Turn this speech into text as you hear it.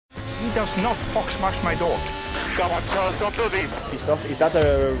does not fox smash my dog. Come on, Charles, don't do this. Is that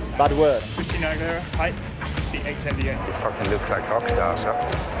a bad word? Christina Aguilera, hi. The X and the N. You fucking look like rock stars, huh?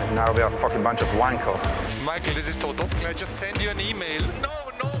 And now we are a fucking bunch of wanko. Michael, this is Toto. Can I just send you an email? No,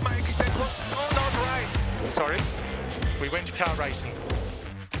 Michael, that was so not right. Sorry? We went car racing.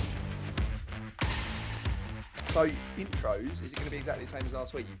 So intros, is it going to be exactly the same as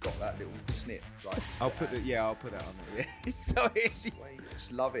last week? You've got that little snip, right? I'll put that on there. Yeah. It's so easy.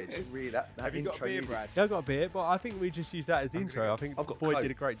 Just love it. Just really that Have you got a beer, music. Brad? Yeah, I've got a beer, but I think we just use that as the intro. I think I've got Boyd Coke.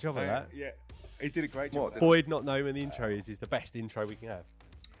 did a great job of that. Yeah, he did a great job. Boyd not knowing when the intro is the best intro we can have.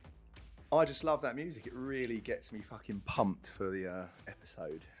 I just love that music. It really gets me fucking pumped for the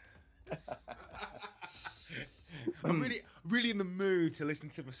episode. I'm really in the mood to listen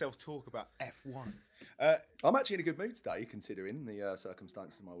to myself talk about F1. I'm actually in a good mood today, considering the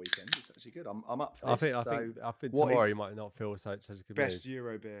circumstances of my weekend. It's actually good. I'm up for I this. think tomorrow you might not feel such a good Best mood.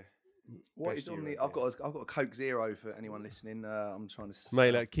 Euro beer. What Best is on Euro the? I've beer. got a Coke Zero for anyone listening. I'm trying to.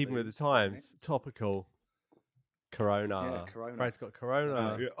 Mate, like, keeping with the times, topical. Corona. Yeah, Corona. Brad's got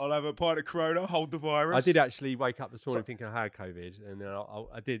Corona. Yeah, I'll have a pint of Corona. Hold the virus. I did actually wake up this morning thinking I had COVID, and then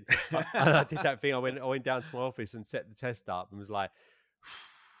I did. I did that thing. I went down to my office and set the test up, and was like,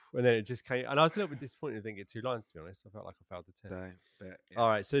 and then it just came. And I was a little bit disappointed to think it 2 lines. To be honest, I felt like I failed the test. Yeah. All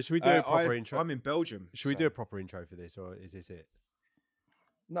right, so should we do a proper intro? I'm in Belgium. Should we do a proper intro for this, or is this it?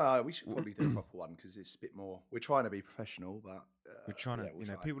 No, we should probably do a proper one because it's a bit more. We're trying to be professional, but We're trying to, we'll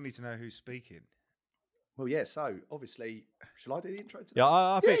try. people need to know who's speaking. Well, yeah. So obviously, shall I do the intro today? Yeah,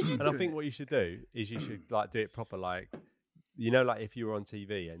 I think, you and I do think it. what you should do is you should like do it proper, like like if you were on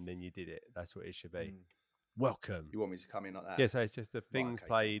TV and then you did it, that's what it should be. Welcome. You want me to come in like that? Yeah, so it's just the things okay.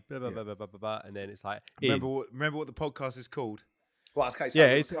 played, blah, blah, blah, blah, blah, blah, blah, and then it's like Remember what the podcast is called? Well, okay. So yeah,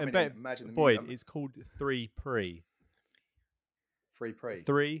 I'm it's coming in, imagine the Boyd. music. It's called 3 Pre. Free pre.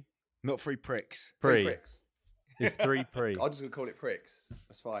 3 Not Free Pricks. Free Pre. pricks. It's 3 Pre. I'm just gonna call it pricks.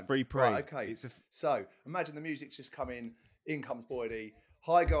 That's fine. Free pre. Right, okay. It's So imagine the music's just come in. In comes Boydie.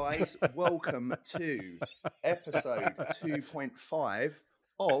 Hi guys, welcome to episode 2.5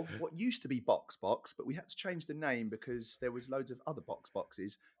 of what used to be Box, but we had to change the name because there was loads of other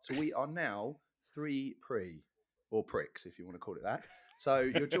boxes. So we are now 3 Pre, or pricks if you want to call it that. So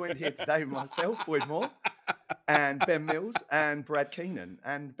you're joined here today with myself, Boyd Moore, and Ben Mills and Brad Keenan.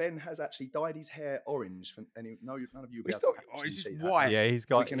 And Ben has actually dyed his hair orange. None of you will be able to actually it's just see that. white. Yeah, he's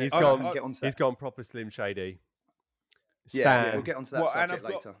gone. can- He's I- gone. I- get onto He's that. gone proper Slim Shady. Yeah, Stan. we'll get onto that Well, and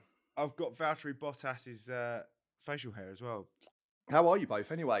subject later. I've got Valtteri Bottas's facial hair as well. How are you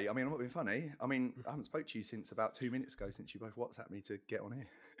both anyway? I mean, I'm not being funny. I mean, I haven't spoke to you since about 2 minutes ago since you both WhatsApped me to get on here.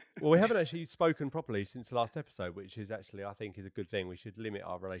 Well, we haven't actually spoken properly since the last episode, which is actually, I think, is a good thing. We should limit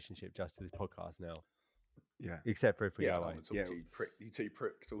our relationship just to this podcast now, Yeah. except for if we Yeah, I go don't away. want to talk Yeah. to you, you two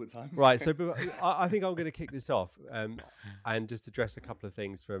pricks all the time. Right, so but I think I'm going to kick this off and just address a couple of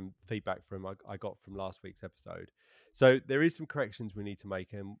things from feedback I got from last week's episode. So there is some corrections we need to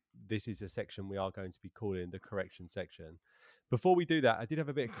make, and this is a section we are going to be calling the correction section. Before we do that, I did have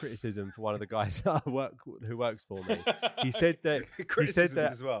a bit of criticism for one of the guys who works for me. He said that Criticism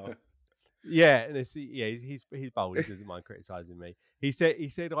as well. Yeah, and he's bold. He doesn't mind criticizing me. He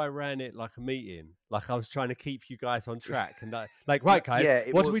said I ran it like a meeting, like I was trying to keep you guys on track, and like right, guys, Yeah,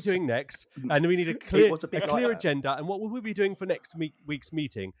 it what are we was- doing next? And we need a clear was a bit like that. agenda. And what will we be doing for next week's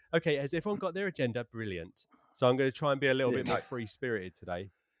meeting? Okay, has everyone got their agenda? Brilliant. So I'm going to try and be a little bit more free spirited today.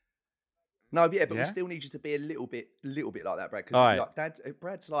 No, yeah, but we Yeah? still need you to be a little bit like that, Brad. All right. Because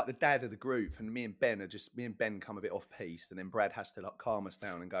Brad's like the dad of the group, and me and Ben come a bit off piste, and then Brad has to like calm us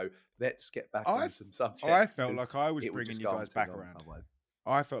down and go, let's get back on some subjects. I felt 'cause like I was it would bringing just you go on guys too back long around. otherwise.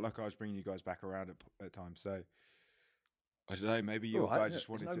 I felt like I was bringing you guys back around at times. So I don't know. Maybe you All right, guys just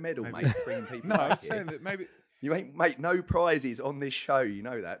wanted there's to. no medal, maybe... mate. Bringing people No, I back was saying here. that maybe. You ain't, mate. No prizes on this show. You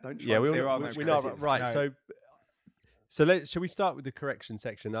know that, don't you? Yeah, we there are no know prizes. right. No. So shall we start with the correction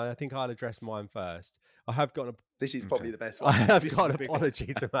section? I think I'll address mine first. I have got This is probably the best I one. have This got is a an big one.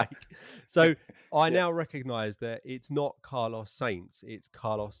 apology to make. So I now recognise that it's not Carlos Sainz, it's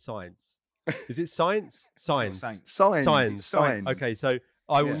Carlos Sainz. Is it science? Science. Sainz. Science. Okay, so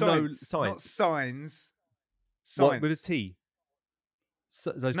I will know Not science. signs. What, with a T?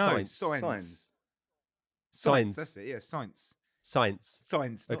 No, science. science. Science. That's it. Yeah, science. Science.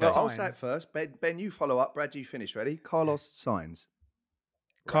 Science. Okay. Not I'll say it signs. first. Ben, you follow up. Brad, you finish. Ready? Carlos Sainz.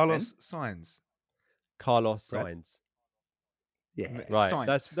 Carlos Signs. Carlos Brad? Sainz. Yeah. Right.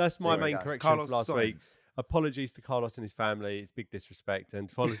 Science. That's my Zero main gas. correction Carlos for last week. Sainz. Apologies to Carlos and his family. It's big disrespect,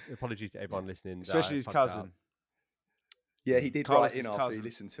 and apologies to everyone listening. that I Especially his fucked up. cousin. Yeah, he did Carlos's write in after cousin. he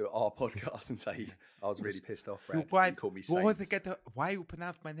listened to our podcast and say, I was really pissed off, Brad. Why, You called me why you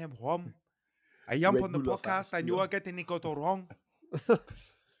pronounce my name wrong? I jump on the Regular podcast and you are getting it wrong.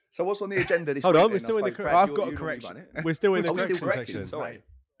 So what's on the agenda this Hold week? on, we're then? I still in the suppose, correct- Brad, I've you're- got a you normally correction. run it. We're still in the Oh, still correction correcting, section.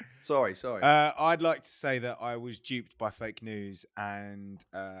 Sorry. I'd like to say that I was duped by fake news, and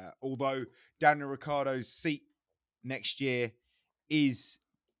although Daniel Ricciardo's seat next year is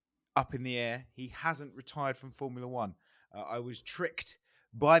up in the air, he hasn't retired from Formula One. I was tricked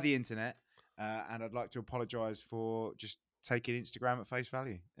by the internet, and I'd like to apologise for just taking Instagram at face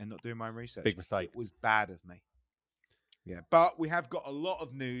value and not doing my own research. Big mistake. It was bad of me. Yeah, but we have got a lot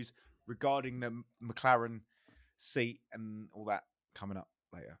of news regarding the McLaren seat and all that coming up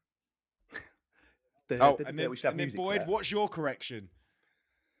later. And then Boyd, what's your correction?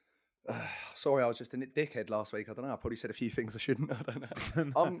 Sorry, I was just a dickhead last week. I don't know. I probably said a few things I shouldn't. I don't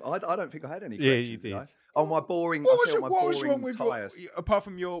know. I don't think I had any Yeah, corrections. you did. I? Oh, my boring. What was boring wrong with tyres. apart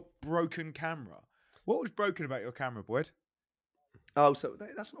from your broken camera? What was broken about your camera, Boyd? Oh, so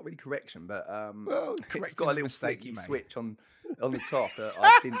that's not really correction, but it's correcting got a a little mistake you flicky made. switch on the top that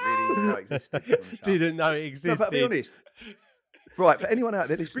I didn't really know existed. on the shaft. Didn't know it No, existed. but I'll be honest. Right, for anyone out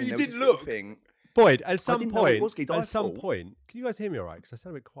there listening, you there was didn't this little look. thing. Boyd, at some didn't know it point, was, kids. I at some thought- point, can you guys hear me all right? Because I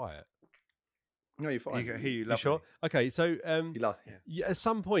sound a bit quiet. No, you're fine. You can hear you, You sure? Okay, so You love, yeah. at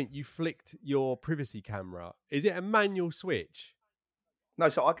some point you flicked your privacy camera. Is it a manual switch? No,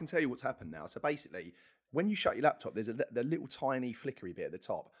 so I can tell you what's happened now. So basically, when you shut your laptop, there's the little tiny flickery bit at the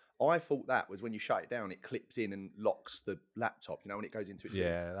top. I thought that was when you shut it down, it clips in and locks the laptop. You know, when it goes into its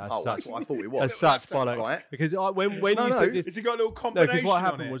Yeah, that's what I thought it was. That's such bollocks. Right? Because when No, you no, said this, Has he got a little no, combination because what on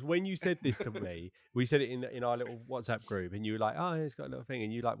happened it? was when you said this to me, we said it in our little WhatsApp group, and you were like, "Oh, it's got a little thing,"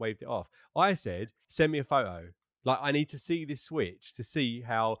 and you like waved it off. I said, "Send me a photo. Like, I need to see this switch to see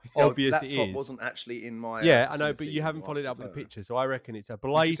how obvious it laptop is." wasn't actually in my. Yeah, I know, but vicinity you when haven't you followed it asked up for with a photo. picture, so I reckon it's a just said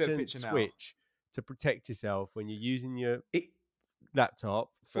blatant picture now. switch to protect yourself when you're using your It,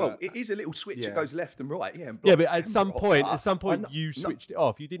 laptop. well, it is a little switch yeah. that goes left and right. Yeah, and Yeah, blocks but at camera some off. point, I you no- switched it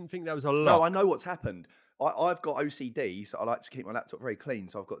off. You didn't think that was a lock. No, I know what's happened. I've got OCD, so I like to keep my laptop very clean.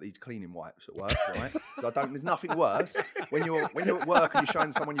 So I've got these cleaning wipes at work, right? So I don't. There's nothing worse when you're at work and you're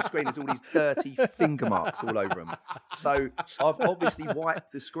showing someone your screen. There's all these dirty finger marks all over them. So I've obviously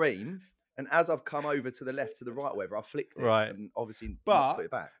wiped the screen, and as I've come over to the left, to the right, or whatever, I flicked it, Right. and obviously But- not put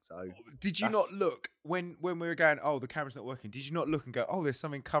it back. So Did you not look when we were going? Oh, the camera's not working. Did you not look and go? Oh, there's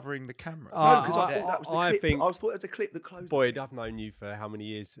something covering the camera. no, because I thought that was the I clip. think- I thought it was a clip that closed. Boyd, I've known you for how many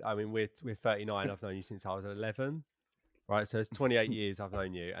years? I mean, we're 39. I've known you since I was 11. Right, so it's 28 years I've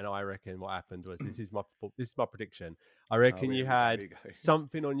known you, and I reckon what happened was this is my prediction. I reckon here you we had go.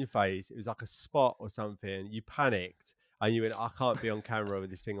 something on your face. It was like a spot or something. You panicked, and you went, "I can't be on camera with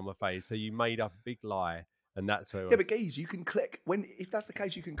this thing on my face." So you made up a big lie, and that's where it was. Yeah, but geez, you can click if that's the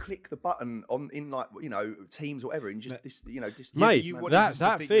case, you can click the button in like Teams or whatever, and just Mate, you wanted that us to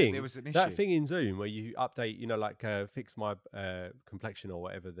think that thing, there was an that issue. thing in Zoom where you update, like fix my complexion or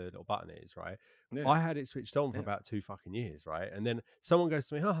whatever the little button is, right? Yeah. I had it switched on for about 2 fucking years, right? And then someone goes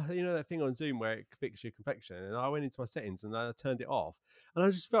to me, "Oh, that thing on Zoom where it fixes your complexion," and I went into my settings and I turned it off, and I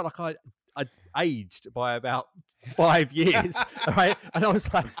just felt like I'd aged by about 5 years, right? And I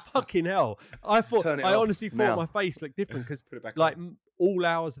was like, "Fucking hell!" I Turn it I off honestly thought now. my face looked different because, Put it back like, on. all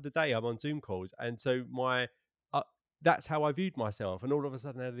hours of the day I'm on Zoom calls, and so that's how I viewed myself, and all of a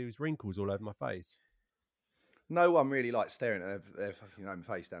sudden I had these wrinkles all over my face. No one really likes staring at their fucking own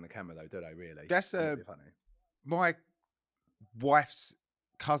face down the camera, though, do they? Really? That's Wouldn't it be funny? My wife's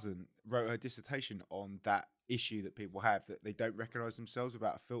cousin wrote her dissertation on that issue that people have, that they don't recognise themselves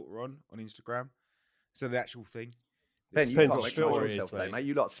without a filter on Instagram. It's an actual thing. Ben, you depends can't what recognise filter it is, yourself, mate. mate.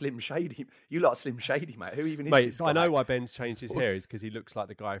 You lot Slim Shady. You lot Slim Shady, mate. Who even is Mate, this I guy? know why Ben's changed his hair is because he looks like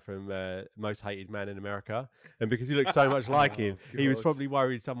the guy from Most Hated Man in America, and because he looks so much like him, he was God. probably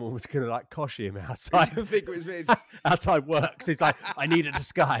worried someone was going to like cosh him I outside think it was me. outside work. So he's like, "I need a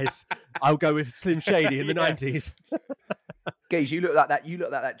disguise. I'll go with Slim Shady in the Yeah. 90s." Geez, you look like that. You look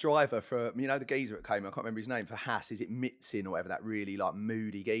like that driver for the geezer that came. I can't remember his name for Haas. Is it Mitzin or whatever? That really like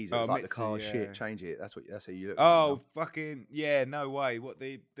moody geezer. Oh, It's like the Mitzin, car yeah. shit. Change it. That's how you look. Oh, fucking yeah! No way. What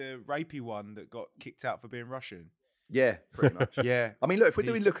the rapey one that got kicked out for being Russian? yeah, pretty much. Yeah. I mean, look, if we're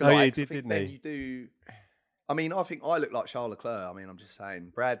doing lookalikes, Oh, yeah, he I did, think didn't Ben, he? you do. I mean, I think I look like Charles Leclerc. I mean, I'm just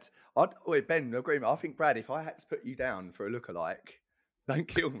saying, Brad. Ben, agree with me. I think Brad, if I had to put you down for a lookalike, don't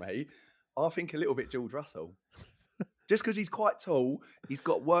kill me. I think a little bit George Russell. Just because he's quite tall, he's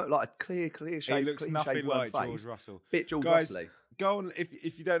got like a clear shape. He looks nothing like George Russell. Bit George Guys, Russell. go on.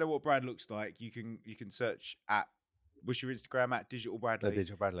 If you don't know what Brad looks like, you can search at what's your Instagram at Digital Bradley?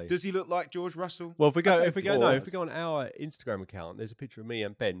 Digital Bradley. Does he look like George Russell? Well, if we go does. on our Instagram account, there's a picture of me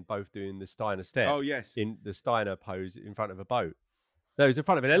and Ben both doing the Steiner step. Oh yes, in the Steiner pose in front of a boat. No, it was in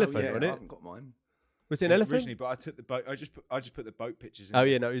front of an elephant, yeah, wasn't I it? haven't got mine. Was it an elephant? Originally, but I took the boat. I just put the boat pictures in. Oh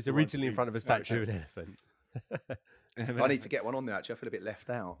yeah, no, it was The ones originally in we front of a statue of an elephant. I need to get one on there. Actually, I feel a bit left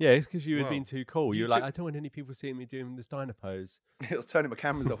out. Yeah, it's because you had Well, been too cool. you You were like, took- I don't want any people seeing me doing the Steiner pose. It was turning my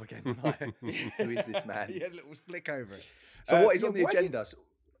cameras off again. Like, who is this man? Yeah, a little flick over it. So what is yeah, on the why did- agenda?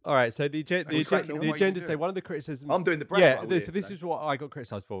 All right, so the cracking on? agenda What are you today, doing? one of the criticisms. I'm doing the brand. Yeah, right this with it is what I got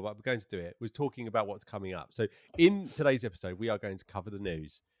criticised for, but I'm going to do it. Was talking about what's coming up. So in today's episode, we are going to cover the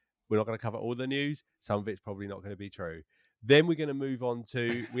news. We're not going to cover all the news. Some of it's probably not going to be true. Then we're going to move on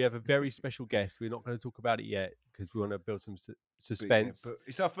to. We have a very special guest. We're not going to talk about it yet because we want to build some suspense. But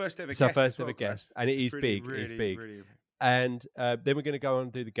it's our first ever. It's guest our first as well, ever guys. guest, and it is really, big. Really, it's big. Really, And then we're going to go on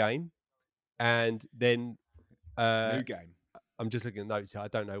and do the game, and then new game. I'm just looking at notes here. I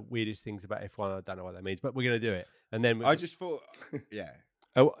don't know weirdest things about F1. I don't know what that means, but we're going to do it. And then I just thought, yeah,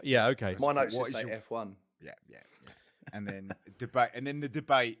 oh yeah, okay. My notes What just is say your- F1. yeah, and then debate, and then the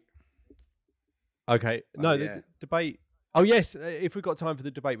debate. Okay. No, yeah. the debate. Oh yes, if we've got time for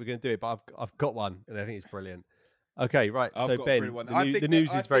the debate, we're going to do it. But I've got one, and I think it's brilliant. Okay, right. I've So got a Ben, pretty one. the, I new- think the that-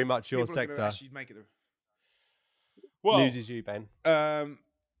 news I is very think much your people are gonna sector. actually make it well, News is you, Ben.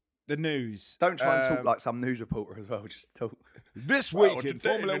 the news. Don't try and talk like some news reporter as well. Just talk. This Well, week in today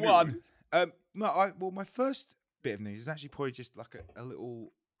Formula in the One. news. Well, my first bit of news is actually probably just like a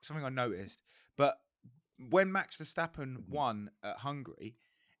little something I noticed. But when Max Verstappen won at Hungary,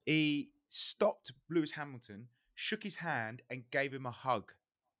 he stopped Lewis Hamilton, shook his hand, and gave him a hug.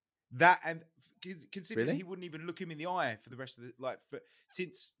 That and considering Really? he wouldn't even look him in the eye for the rest of the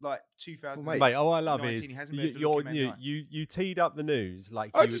since 2000. Well, Mate, all I love 19, is he hasn't been able to look him in the eye. you teed up the news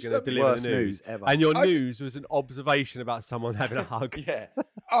like I you were just going to love the deliver Worst the news, news ever. and your I ju- news was an observation about someone having a hug. Yeah.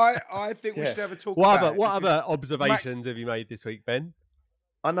 I think we Yeah. should have a talk What about other it what because other observations have you made this week, Ben?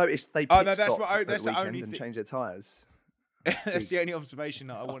 I noticed they Oh, pit no, that's stopped what I- at that's the the only weekend and thi- changed their tyres. That's the only observation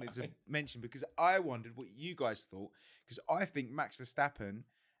that I wanted to mention because I wondered what you guys thought because I think Max Verstappen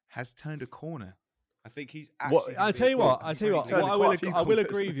has turned a corner. I think he's actually. What, I tell you what, I turned quite a few I will corners.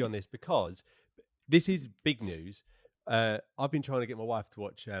 agree with you on this because this is big news. I've been trying to get my wife to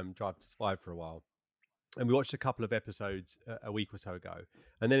watch Drive to Survive for a while, and we watched a couple of episodes a week or so ago,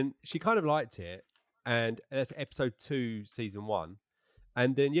 and then she kind of liked it, and that's episode 2, season 1,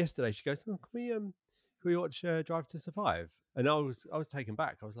 and then yesterday she goes, "Oh, can we watch Drive to Survive?" And I was taken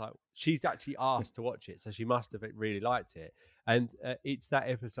back. I was like, she's actually asked to watch it, so she must have really liked it. And it's that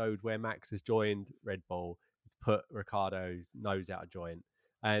episode where Max has joined Red Bull. It's put Ricardo's nose out of joint,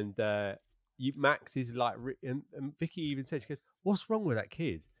 and Max is like, and Vicky even said, she goes, "What's wrong with that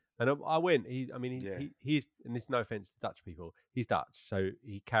kid?" And I went, he's, and this, no offense to Dutch people, he's Dutch, so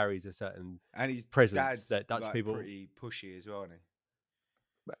he carries a certain and his presence dad's that Dutch people pretty pushy as well, isn't he?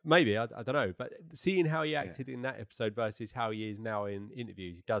 maybe I don't know, but seeing how he acted in that episode versus how he is now in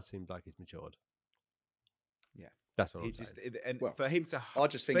interviews, he does seem like he's matured. Yeah, that's what He I'm just saying. and Well, for him to I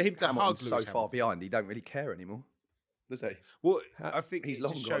just think for him to Hamilton's hug so Lewis far Hamilton. behind, he don't really care anymore, does he? Well, I think He's it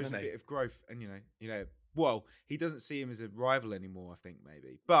long just gone, shows isn't a he? bit of growth, and well, he doesn't see him as a rival anymore. I think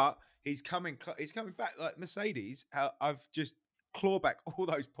maybe, but he's coming back. Like Mercedes, I've just clawed back all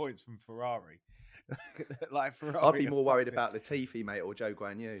those points from Ferrari. Like Ferrari, I'd be more worried fucked about Latifi, mate, or Joe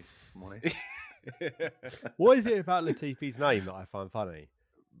Guan Yu. if I'm honest. it. What is it about Latifi's name that I find funny?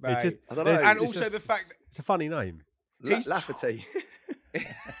 Mate. It's just, I don't know. and it's also just- the fact that it's a funny name. He's Lafferty.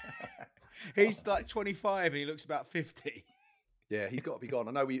 he's like 25 and he looks about 50. Yeah, he's got to be gone.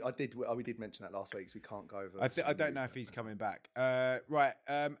 I know we did mention that last week, so we can't go over. I don't know if he's coming back. Right.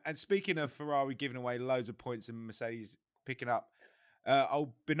 And speaking of Ferrari giving away loads of points and Mercedes picking up,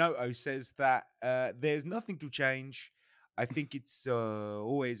 old Binotto says that there's nothing to change. I think it's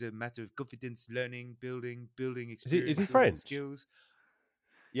always a matter of confidence, learning, building experience. Is he building French? Skills.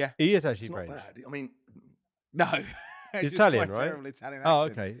 Yeah. He is actually It's not French. bad. I mean, No. He's It's just Italian, my right? terrible Italian Oh,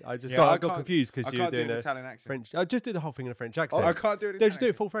 accent. okay. I just Yeah, got can't- confused because I you were can't do doing an a Italian accent. French. Just do the whole thing in a French Oh, accent. I can't do it. Just do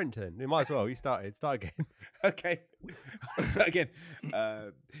it full French then. You might as well. You started. Start again. Okay. So again,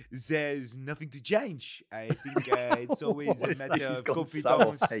 there's nothing to change. I think it's always a this matter has of gone so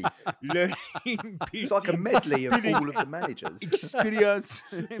off confidence, pace. learning, It's like a medley of all of the managers. experience.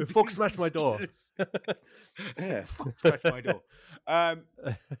 Fuck smashed my door. skills. Yeah. Fuck smashed my door.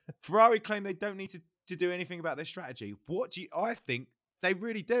 Ferrari claim they don't need to do anything about their strategy. What do you? I think they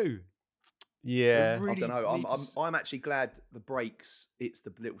really do. Yeah. They really I don't know. need to- I'm actually glad the breaks. It's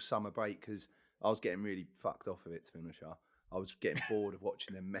the little summer break because I was getting really fucked off of it. To be honest, I was getting bored of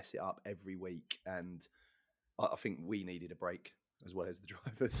watching them mess it up every week, and I think we needed a break as well as the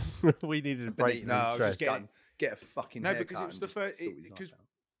drivers. We needed a break. Benitez No, I was just stressed. getting- Get a fucking No, haircut because it was and the just first. sort his life Because out.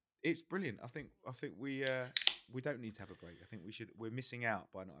 it's brilliant. I think we don't need to have a break. I think we should. We're missing out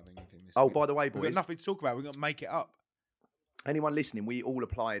by not having anything this Oh, week. by the way, We've got boys, nothing to talk about. We've got to make it up. anyone listening, we all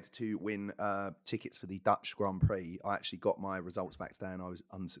applied to win tickets for the Dutch Grand Prix. I actually got my results back today and I was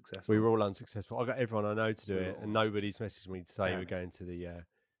unsuccessful. We were all unsuccessful. I got everyone I know to do We were it, all and nobody's messaged me to say Damn we're it. going to the.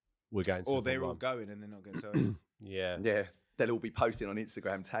 We're going to. Or the they're all one. going and they're not going. So Yeah. Yeah, they'll all be posting on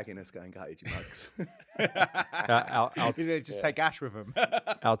Instagram, tagging us, going, "Hey, you mugs." Our They just take Ash with them.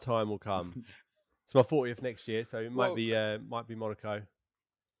 our time will come. It's my 40th next year, so it Well- might be Monaco.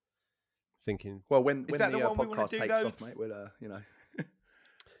 Thinking. Well, when that the the one we wanna podcast do, takes though? off, mate, we'll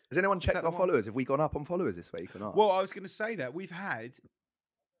Has anyone checked that our the one- followers? Have we gone up on followers this week or not? Well, I was going to say that we've had.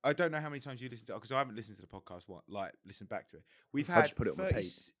 I don't know how many times you listened to it because I haven't listened to the podcast. Listened back to it. We've I had just put it on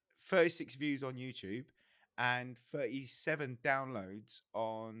repeat. 36 views on YouTube and 37 downloads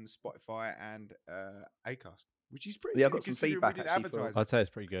on Spotify and Acast, which is pretty. Yeah, I good got some considering we feedback did actually for- advertising. I'd say it's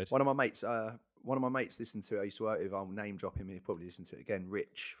pretty good. One of my mates listened to it. I used to work with. I'll name drop him. He'll probably listen to it again.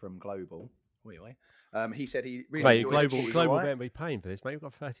 Rich from Global. Anyway, he said he really Mate, enjoyed global it. global won't be paying for this, mate. We've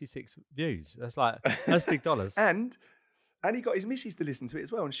got 36 views. That's big dollars. And he got his missus to listen to it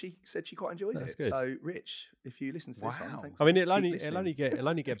as well, and she said she quite enjoyed That's it. good. So, Rich, if you listen to this one, Wow. thanks. I mean, Keep it'll listening.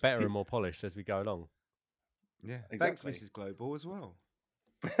 only get better and more polished as we go along. Yeah, Exactly. thanks, Mrs. Global, as well.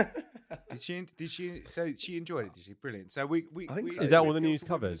 Did she? So she enjoyed it. Did she? Brilliant. So we I think so. Is that all we the appealed news to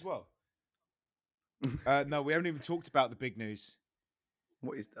women covered? as well? No, we haven't even talked about the big news.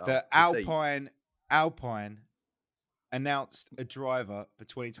 What is The Alpine announced a driver for Is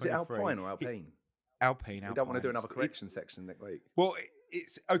 2023. it Alpine or Alpine? Alpine. We don't want to do another It's- correction section next week. Well,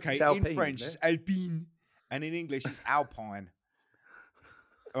 it's okay. It's in Alpine, French, isn't it's Alpine, and in English, it's Alpine.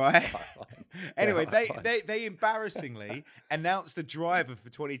 All right. Anyway, they embarrassingly announced the driver for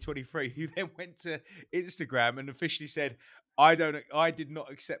 2023, who then went to Instagram and officially said, I did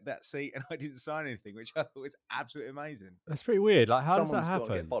not accept that seat and I didn't sign anything," which I thought was absolutely amazing. That's pretty weird. Like, how Someone's does that got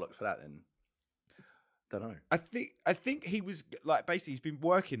to happen? get bollocked for that then. Don't know. I think he was like, basically he's been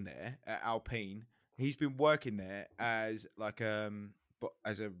working there at Alpine. He's been working there as like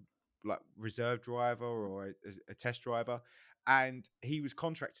as a like reserve driver or a test driver, and he was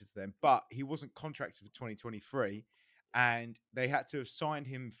contracted to them, but he wasn't contracted for 2023, and they had to have signed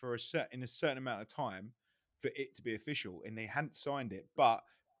him for a certain amount of time for it to be official, and they hadn't signed it. But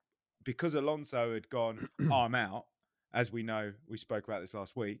because Alonso had gone, I'm out, as we know, we spoke about this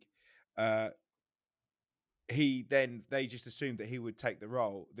last week. They just assumed that he would take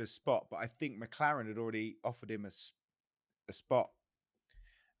the spot, but I think McLaren had already offered him a spot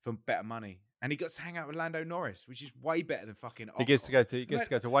for better money, and he got to hang out with Lando Norris, which is way better than fucking. He gets to go to Who's-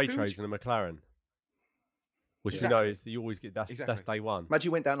 Waitrose in a McLaren, which Exactly. you know is you always get. That's day one. Imagine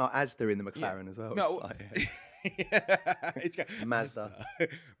you went down like Asda in the McLaren as well. No, It's like, it's Mazda.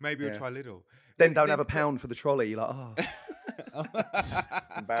 Maybe we'll Yeah. try Lidl. then don't have a pound for the trolley. You're like, oh,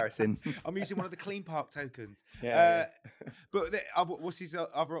 embarrassing. I'm using one of the clean park tokens. Yeah, But what's his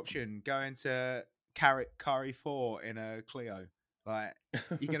other option? Going to Carrefour in a Clio. Like,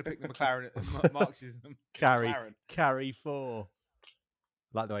 you're going to pick the McLaren. Marxism. Carry 4.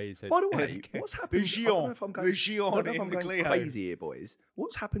 Like the way you said. By the way, what's happened? The I don't know Gion. if I'm The going, Gion I don't know if in I'm the going Clio. crazy here, boys.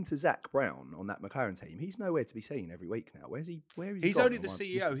 What's happened to Zach Brown on that McLaren team? He's nowhere to be seen every week now. Where is he? He's gone only on the my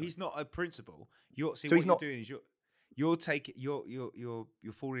CEO. list? He's not a principal. What he's you're not- doing is you're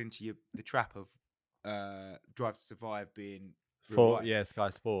falling into the trap of Drive to Survive being real life. Sky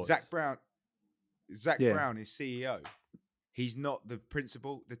Sports. Zach Brown Yeah. Brown is CEO. He's not the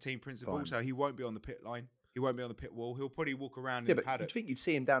principal, the team principal, Fine. so he won't be on the pit line. He won't be on the pit wall. He'll probably walk around Yeah, in the but paddock. you'd think you'd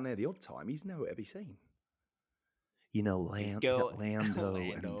see him down there the odd time. He's nowhere to be seen. You know, go- Lando Lando.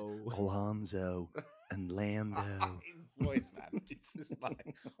 and Alonso and Lando. His voice, man, it's just like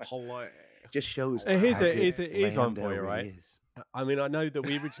hello. Just shows. Here's how here's good one for Lando you, really right? is. I mean, I know that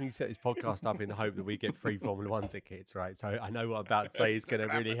we originally set this podcast up in the hope that we get free Formula One tickets, right? So I know what I'm about to say is going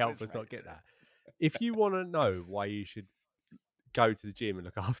to really help us not get that. If you want to know why you should go to the gym and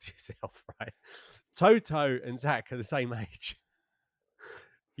look after yourself, right? Toto and Zach are the same age.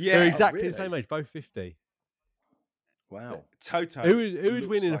 Yeah, They're exactly really? the same age, both 50. Wow. Toto. Who would looks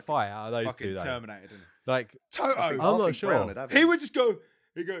win in a like fight out of those fucking two, though? Terminator, doesn't Like, he? Toto. I I'm think not Brown sure. would have He him. would just go.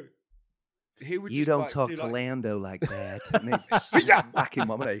 He go. He would. You just don't like, talk do to like, Lando like that. And they whack him,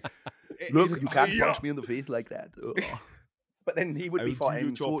 wouldn't he? Look, you can't punch me in the face like that. Ugh. But then he would I be will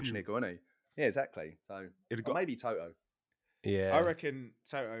fighting chop you. Schwarzenegger, wouldn't he? Yeah, exactly. So It'd or got- maybe Toto. yeah. I reckon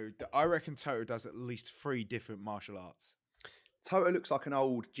Toto does at least 3 different martial arts. Toto looks like an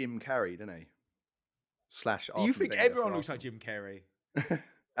old Jim Carrey, doesn't he? slash. You Arsene think Wenger everyone for looks like Arsenal. Jim Carrey?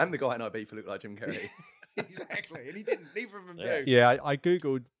 And the guy in IB looked like Jim Carrey. Exactly, and he didn't. Neither of them Yeah. do. Yeah, I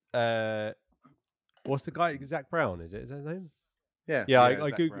googled. What's the guy? Zach Brown? Is it? Is that his name? Yeah. Yeah, Yeah, I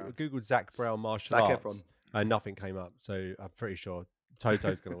Zac Brown. googled Zach Brown martial Zac arts, Efron. and nothing came up. So I'm pretty sure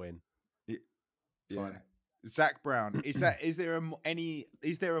Toto's going to win. Yeah. Zach Brown. Is there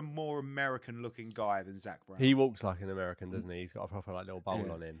a more American looking guy than Zach Brown? He walks like an American, doesn't he? He's got a proper like little bowl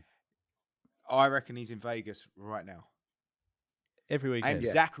Yeah. on him. I reckon he's in Vegas right now. Every weekend. And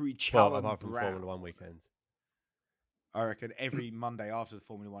Yeah. Zachary Well, Challen apart from Brown. Formula One weekends. I reckon every Monday after the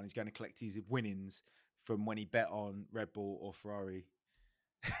Formula One, he's going to collect his winnings from when he bet on Red Bull or Ferrari.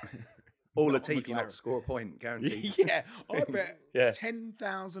 Or Not Latifi not McLaren. to score a point, guaranteed. Yeah, I bet Yeah.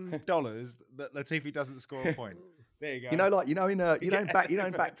 $10,000 that Latifi doesn't score a point. There you go. You know, like in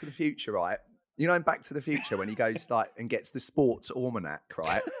Back to the Future, right? You know, in Back to the Future when he goes like and gets the sports almanac,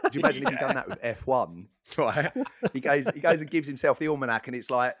 right? Do you imagine if he'd done that with F1, right? He goes and gives himself the almanac, and it's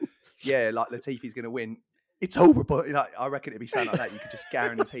like, yeah, like Latifi's going to win. It's over, but I reckon it'd be something like that. You could just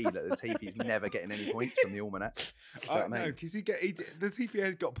guarantee that Latifi's never getting any points from the almanac. Do you know what I mean? No, because Latifi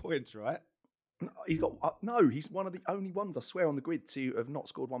has got points, right? He's got no. He's one of the only ones I swear on the grid to have not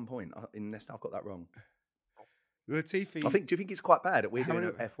scored 1 point. Unless I've got that wrong. Latifi. Do you think it's quite bad that we're How doing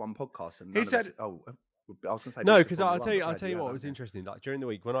an many- F1 podcast and He's none of had- us, I was going to say No, this is because Formula I'll One, tell you, but I'll glad tell you have what that, was yeah. interesting. Like during the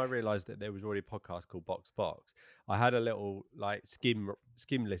week when I realised that there was already a podcast called Box, I had a little like skim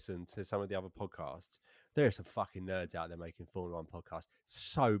listen to some of the other podcasts. There are some fucking nerds out there making Formula One podcasts.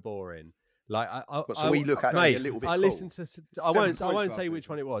 So boring. Like we look actually mate, a little bit I cool. listened to. I 7 won't points say last which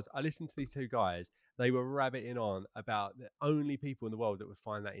season. one it was. I listened to these two guys. They were rabbiting on about the only people in the world that would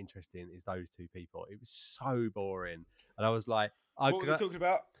find that interesting is those two people. It was so boring, and I was like, What were they talking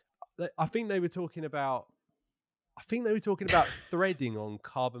about? I think they were talking about threading on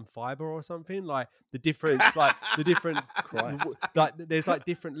carbon fiber or something, like the difference, like the different, like there's like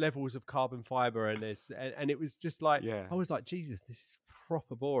different levels of carbon fiber, and it was just like, Yeah. I was like, Jesus, this is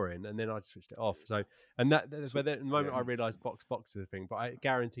proper boring, and then I switched it off. So, and but then at the moment I realised box is the thing, but I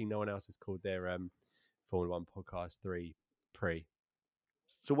guarantee no one else has called their Formula One podcast 3 pre.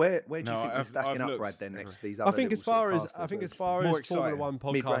 So where do you No, think we're I've stacking up, looked. Brad? Then next to these other I think as little far sort as of casters Formula More One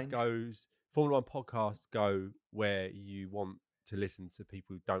exciting. podcast Mid-range. goes, Formula One podcasts go where you want to listen to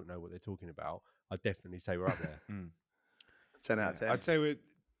people who don't know what they're talking about. I'd definitely say we're up there. 10 out of 10. I'd say we're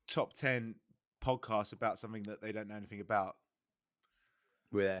top 10 podcasts about something that they don't know anything about.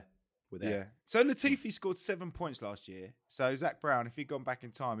 We're there. Yeah. So Latifi scored 7 points last year. So Zach Brown, if he'd gone back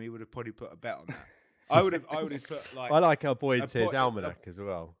in time, he would have probably put a bet on that. I would have put like. I like how Boyd a says po- almanac as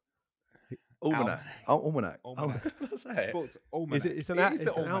well. Almanac. Almanac. Almanac. Let's say it. Sports almanac. It's an It is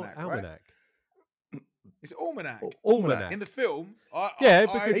the almanac. almanac, right? It's almanac. Almanac. In the film, Yeah, I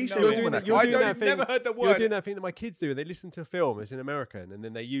because he said you're doing almanac. that. I don't even never heard the You're word. doing that thing that my kids do. They listen to a film. It's in American, and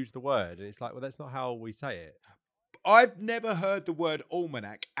then they use the word, and it's like, well, that's not how we say it. I've never heard the word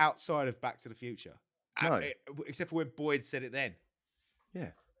almanac outside of Back to the Future. No. Except for when Boyd said it then. Yeah.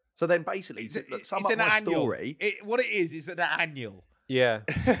 So then basically, It's sum up an my annual. story. What it is an annual. Yeah,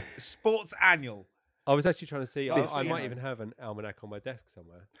 Sports annual. I was actually trying to see. I 15. might even have an almanac on my desk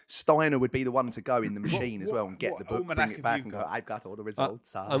somewhere. Steiner would be the one to go in the machine as well and get what the book, almanac bring it have back you and go, got? I've got all the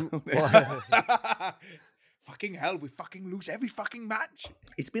results. Fucking hell, we fucking lose every fucking match.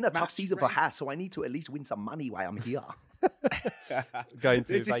 It's been a tough Match season for race. Haas, so I need to at least win some money while I'm here. Going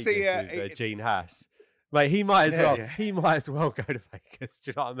to Did you Vegas see, with Gene Haas. Mate, he might as well. yeah. He might as well go to Vegas.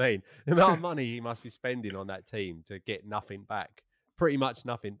 Do you know what I mean? The amount of money he must be spending on that team to get nothing back, pretty much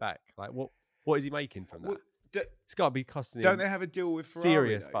nothing back. Like what is he making from that? Well, It's got to be costing don't him they have a deal with Ferrari?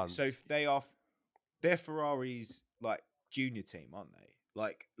 serious though? funds. So if they're Ferrari's like junior team, aren't they?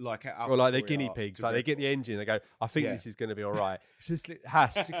 Like Or like they're AlphaTauri guinea are pigs. to Like they Red get the Bull. engine, they go, I think Yeah. this is going to be all right. It's just like,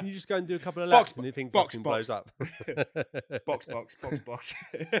 Haas, can you just go and do a couple of Box, laps and the thing box, fucking box. blows up? box.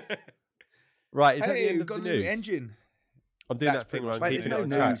 Right, is that the Hey, end we've of got the a new news? engine. I'm doing That's that thing pretty where much I'm Mate, keeping there's it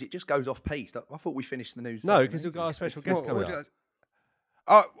no on track. news. It just goes off piste. I thought we finished the news. No, stuff, because didn't we've got we? our special It's guest fine. coming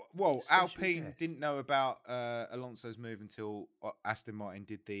up. Well, Special Alpine guest. didn't know about Alonso's move until Aston Martin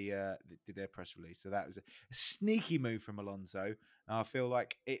did did their press release. So that was a sneaky move from Alonso. And I feel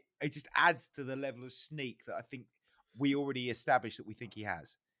like it just adds to the level of sneak that I think we already established that we think he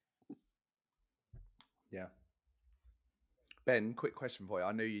has. Yeah. Ben, quick question for you.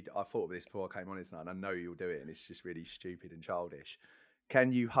 I thought of this before I came on this night, and I know you'll do it, and it's just really stupid and childish.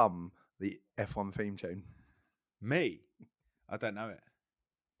 Can you hum the F1 theme tune? Me? I don't know it.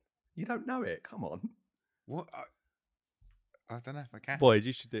 You don't know it? Come on. What? I don't know if I can. Boyd,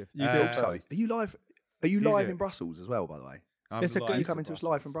 you should do it. You do Uh, it So, first. are you live? Are you You live do in it. Brussels as well? By the way, I'm It's a live good- You to coming to us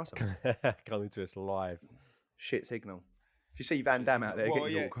live from Brussels? Coming to us live. Shit signal. If you see Van Damme out there, Well, get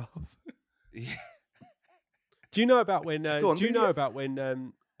his yeah. autograph. Yeah. Do you know about when? Go on, do you do know you- about when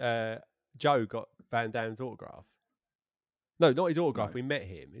Joe got Van Damme's autograph? No, not his autograph. No. We met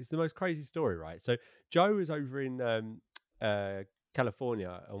him. It's the most crazy story, right? So Joe was over in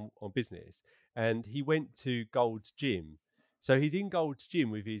California on business, and he went to Gold's Gym. So he's in Gold's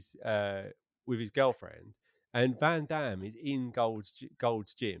Gym with his girlfriend, and Van Damme is in Gold's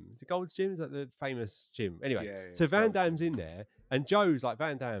Gym. Is it Gold's Gym? Is that the famous gym? Anyway, Yeah, so it's Van Gold's Damme's Gym. in there, and Joe's like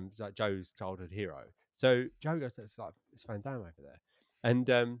Van Damme's like Joe's childhood hero. So Joe goes, it's Van Damme over there, and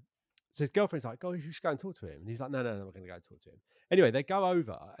so his girlfriend's like, "Oh, you should go and talk to him." And he's like, "No, we're going to go talk to him." Anyway, they go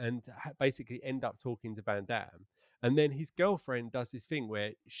over and basically end up talking to Van Damme. And then his girlfriend does this thing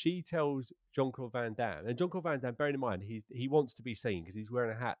where she tells Jean-Claude Van Damme, and Jean-Claude Van Damme, bearing in mind, he wants to be seen because he's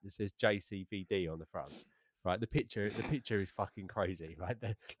wearing a hat that says JCVD on the front. Right, the picture is fucking crazy. Right,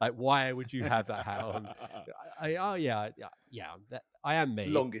 like why would you have that hat on? I am me.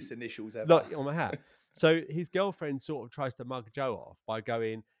 Longest initials ever. Look on my hat. So his girlfriend sort of tries to mug Joe off by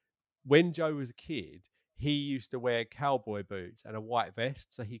going, when Joe was a kid, he used to wear cowboy boots and a white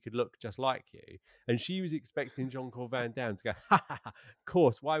vest so he could look just like you. And she was expecting Jean-Claude Van Damme to go, ha ha ha, of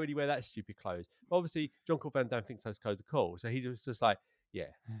course, why would he wear that stupid clothes? But obviously, Jean-Claude Van Damme thinks those clothes are cool. So he was just like, yeah,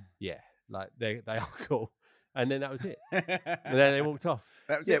 like they are cool. And then that was it. And then they walked off.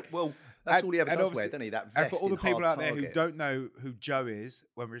 That was Yeah, it. well, that's all he ever does wear, obviously- doesn't he? That vest And for all the in people Hard out there who Target. don't know who Joe is,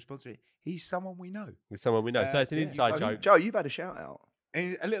 when we respond to it, he's someone we know. With someone we know. So it's an yeah, inside So, joke. Joe, you've had a shout out.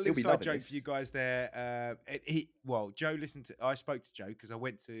 And a little He'll be inside loving joke this. for you guys there. Joe listened to. I spoke to Joe because I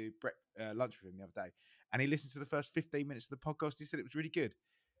went to lunch with him the other day, and he listened to the first 15 minutes of the podcast. He said it was really good,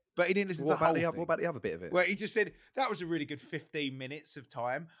 but he didn't listen What to the about whole the thing. what about the other bit of it? Well, he just said that was a really good 15 minutes of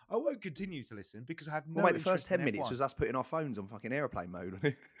time. I won't continue to listen because I have no. Well, mate, the interest first 10 in minutes F1. was us putting our phones on fucking aeroplane mode.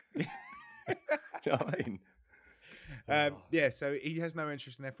 Do you know what I mean? Yeah, so he has no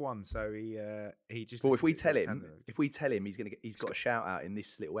interest in F1, so he just. Well, if we listens to tell it him, he's got a shout out in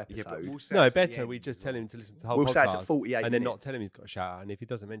this little yeah, but episode. we'll say No, it's at the better we end just as tell well. him to listen to the whole We'll podcast say it's at 48 and then not minutes. tell him he's got a shout out. And if he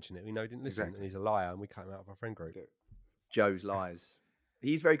doesn't mention it, we know he didn't listen Exactly. and he's a liar and we cut him out of our friend group. Joe's lies.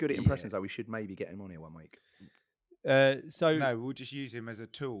 He's very good at Yeah. impressions, though. We should maybe get him on here one week. So No, we'll just use him as a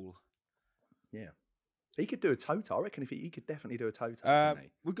tool. Yeah. He could do a toto. I reckon he could definitely do a toto. couldn't he?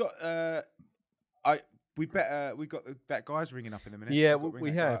 We got that guy's ringing up in a minute. yeah, We've got to ring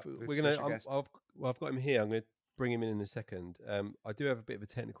we that guy have. up, the We're gonna. special guest. I've got him here. I'm going to bring him in a second. I do have a bit of a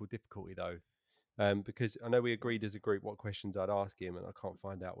technical difficulty though, because I know we agreed as a group what questions I'd ask him, and I can't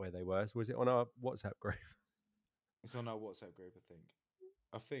find out where they were. So was it on our WhatsApp group? It's on our WhatsApp group,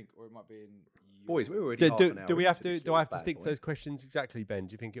 I think, or it might be in. Boys, we're already Do, half do, an hour do we have into to? this Do I have to little stick bad to boy. those questions exactly, Ben?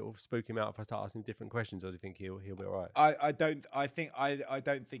 Do you think it will spook him out if I start asking different questions, or do you think he'll be all right? I don't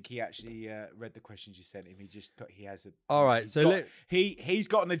think he actually read the questions you sent him. He has a. All right, he's so got- he's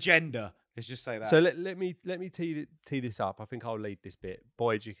got an agenda. Let's just say that. So let me tee this up. I think I'll lead this bit.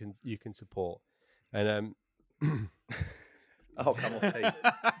 Boyd, you can support, and Oh, come on, please.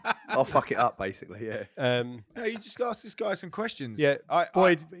 I'll fuck it up, basically, yeah. No, you just ask this guy some questions. Yeah,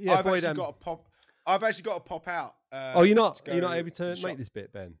 Boyd. I've Boyd. actually got to pop. I've actually got to pop out. Oh, you're not to you're go not able to the make shop. this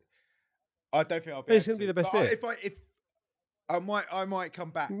bit, Ben. I don't think I'll be. It's able gonna be to. the best But bit. if I might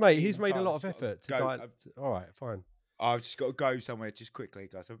come back, Mate, in he's made a time. lot of I've just got effort to go. guide. All right, fine. I've just got to go somewhere just quickly,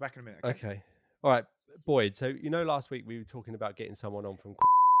 guys. So we're back in a minute. Okay. All right, Boyd. So last week we were talking about getting someone on from,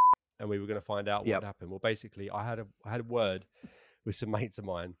 and we were going to find out what happened. Well, basically, I had a word with some mates of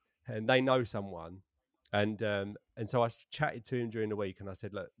mine, and they know someone, and so I chatted to him during the week, and I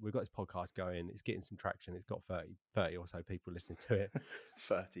said, look, we've got this podcast going. It's getting some traction. It's got 30 or so people listening to it.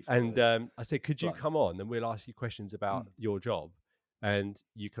 30. And I said, could you Right. come on and we'll ask you questions about your job and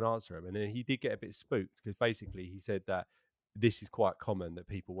you can answer them. And then he did get a bit spooked because basically he said that this is quite common that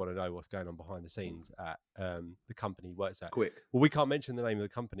people want to know what's going on behind the scenes at the company he works at. Quick. Well, we can't mention the name of the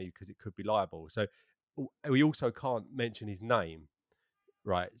company because it could be liable. So we also can't mention his name,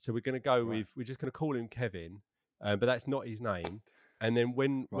 right? So we're going to go with, we're just going to call him Kevin, but that's not his name. And then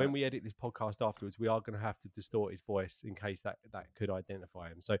when we edit this podcast afterwards, we are going to have to distort his voice in case that could identify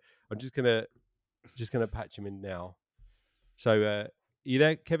him. So I'm just gonna patch him in now. So you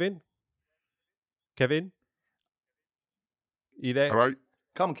there, Kevin? Kevin? You there? All right,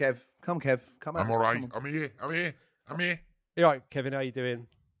 Come, Kev. Come out. I'm all right. Come on. I'm here. You all right, Kevin? How you doing?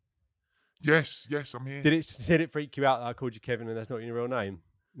 Yes, I'm here. Did it freak you out that I called you Kevin and that's not your real name?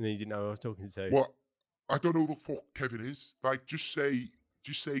 And then you didn't know who I was talking to? What? I don't know who the fuck Kevin is. Like, just say,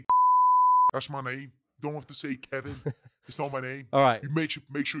 that's my name. Don't have to say Kevin. It's not my name. All right. You make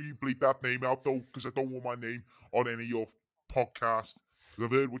sure you bleep that name out though, because I don't want my name on any of your podcast. I've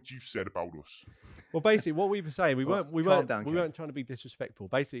heard what you've said about us. Well, basically, what we were saying, we Right, weren't calm down, we Kev. weren't trying to be disrespectful.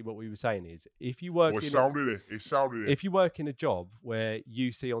 Basically, what we were saying is, if you work Well, it in sounded it. if you work in a job where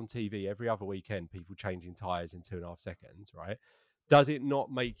you see on TV every other weekend people changing tires in 2.5 seconds, right? Does it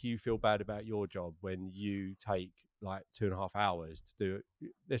not make you feel bad about your job when you take like 2.5 hours to do it?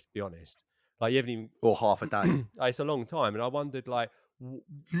 Let's be honest. Like you haven't even, Or half a day. it's a long time, and I wondered like You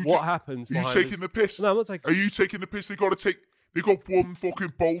what ta- happens. Are you behind taking this- the piss? No, I'm not taking. Are you taking the piss? They got one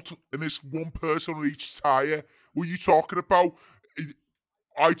fucking bolt and there's one person on each tire. What are you talking about?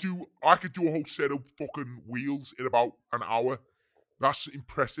 I could do a whole set of fucking wheels in about an hour. That's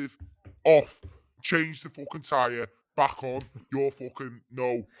impressive. Off. Change the fucking tire. Back on. You're fucking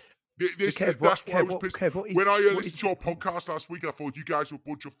no. That's why I was pissed. When I listened to your podcast last week, I thought you guys were a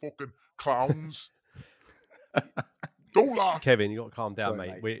bunch of fucking clowns. Don't laugh. Kevin, you got to calm down,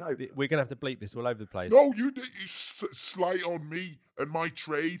 Sorry, mate. mate. We're gonna have to bleep this all over the place. No, you slight on me and my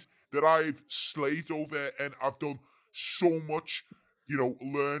trade that I've slaved over and I've done so much,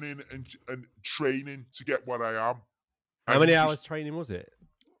 learning and training to get what I am. How many hours training was it?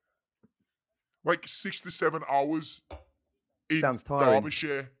 Like 6 to 7 hours in Sounds tiring.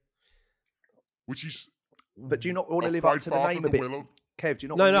 Derbyshire, which is. But do you not want to not live up quite to the far name from a the bit? Willow. Kev, do you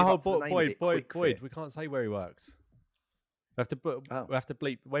not No, want to no, live up to the name a bit quick for Boyd. it? We can't say where he works. We have to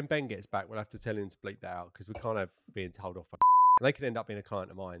bleep when Ben gets back. We'll have to tell him to bleep that out because we can't have being told off. And they could end up being a client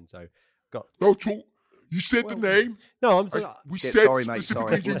of mine. So, No, you said the name. no, I'm saying We Yeah, said sorry, mate,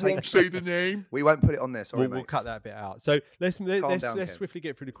 specifically sorry. you We'll take- won't say the name. We won't put it on there. Sorry, we'll mate. cut that bit out. So let's down, Kev. swiftly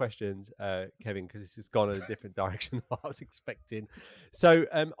get through the questions, Kevin, because this has gone in a different direction than what I was expecting. So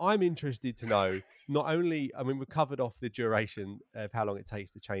I'm interested to know not only, I mean, we've covered off the duration of how long it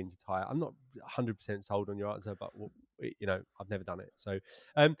takes to change a tire. I'm not 100% sold on your answer, but I've never done it. So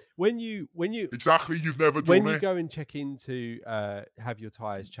when you Exactly, you've never when done you it. go and check in to have your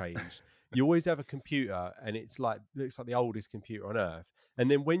tires changed, you always have a computer, and looks like the oldest computer on earth.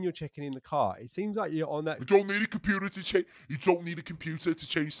 And then when you're checking in the car, it seems like you're on that. You don't need a computer to change. You don't need a computer to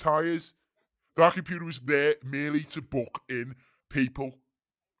change tires. That computer is there merely to book in people,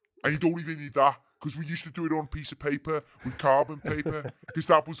 and you don't even need that because we used to do it on a piece of paper with carbon paper because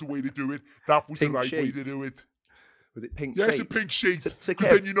that was the way to do it. That was Pink the right way to sheets. do it. Was it pink? Yes, sheets? a pink sheet. So Because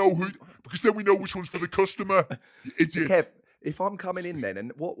Kev, then you know who. Because then we know which one's for the customer. You idiot. Kev, if I'm coming in then,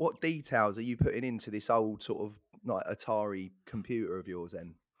 and what details are you putting into this old sort of like Atari computer of yours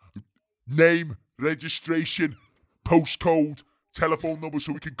then? Name, registration, postcode, telephone number,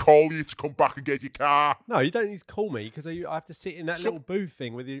 so we can call you to come back and get your car. No, you don't need to call me because I have to sit in that So- little booth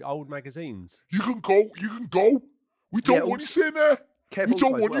thing with the old magazines. You can go. We don't Yeah, want you also- sitting there. Kev We also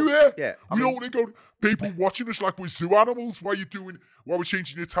don't as want well. you there. Yeah, I We mean- don't want to go. People watching us like we're zoo animals. While we're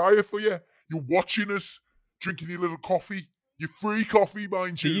changing your tyre for you. You're watching us, drinking your little coffee. Your free coffee,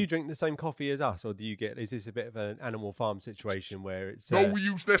 mind Do you. you drink the same coffee as us, or is this a bit of an Animal Farm situation where it's No, we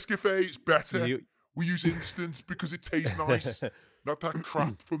use Nescafe. It's better. you- We use instant because it tastes nice. Not that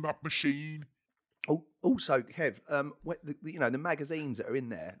crap from that machine. Oh, also, Kev, the magazines that are in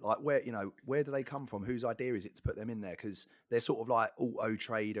there, like where do they come from? Whose idea is it to put them in there? Because they're sort of like Auto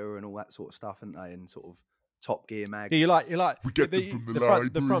Trader and all that sort of stuff, aren't they? And sort of Top Gear mags. Yeah, you're like We get them from the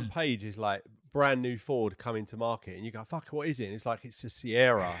the front library. page is like brand new Ford coming to market, and you go, "Fuck, what is it?" And it's like it's a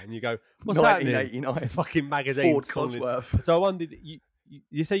Sierra, and you go, "What's happening?" 1989 Fucking magazines. Ford calling it- Cosworth. So I wondered,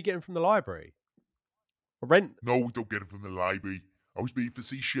 you say you get them from the library, or rent? No, we don't get it from the library. I was being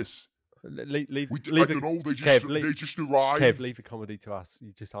facetious. Leave, I leave don't know. They Kev, just arrived. Kev, leave the comedy to us.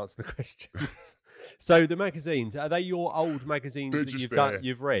 You just answer the questions. So the magazines, are they your old magazines They're that just you've there.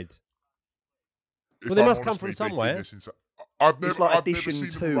 you've read? If Well, they I'm must come honest, from mate, they've been somewhere. there since I've never, It's like I've never edition seen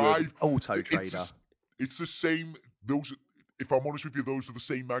 2 them of arrive. Auto It's Trader. It's the same. Those, if I'm honest with you, those are the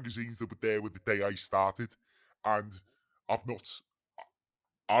same magazines that were there with the day I started, and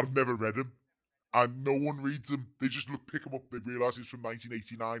I've never read them, and no one reads them. They just pick them up, they realise it's from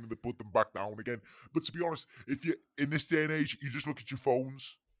 1989, and they put them back down again. But to be honest, if you in this day and age, you just look at your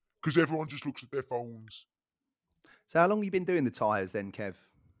phones because everyone just looks at their phones. So how long have you been doing the tyres then, Kev?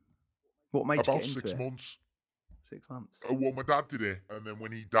 What made you About get into 6 it? months. 6 months. Well, my dad did it, and then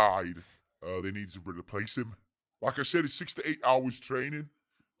when he died, they needed to replace him. Like I said, it's 6 to 8 hours training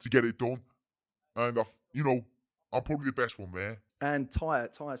to get it done, and I'm probably the best one there. And tyre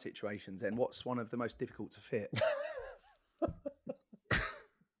situations then, what's one of the most difficult to fit?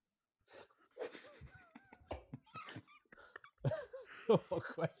 What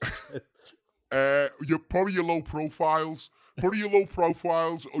question? Your low profiles, or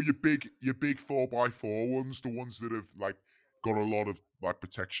your big 4x4 ones, the ones that have got a lot of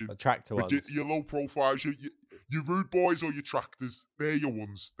protection. The tractor But ones. your low profiles, Your rude boys or your tractors, they're your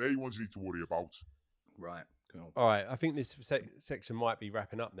ones. They're your ones you need to worry about. Right. Cool. All right, I think this section might be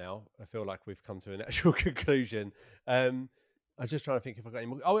wrapping up now. I feel like we've come to a natural conclusion. I'm just trying to think if I've got any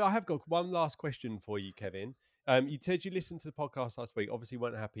more. Oh, I have got one last question for you, Kevin. You said you listened to the podcast last week. Obviously,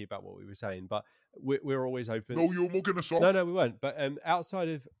 weren't happy about what we were saying, but we're always open. No, you were mugging us off. No, we weren't. But outside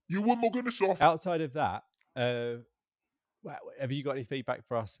of you were mugging us off. Outside of that, have you got any feedback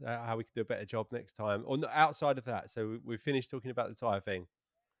for us? How we could do a better job next time? Or outside of that, so we've finished talking about the tyre thing.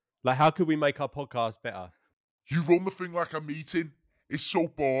 Like, how could we make our podcast better? You run the thing like a meeting. It's so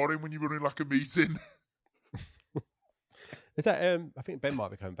boring when you're running like a meeting. Is that? I think Ben might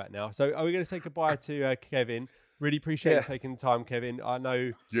be coming back now. So, are we going to say goodbye to Kevin? Really appreciate you taking the time, Kevin. I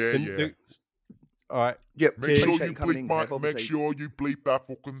know. Yeah. All right. Yep. Make sure you bleep that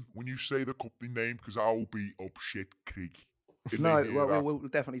fucking when you say the company name, because I'll be up shit creek. No, well, we'll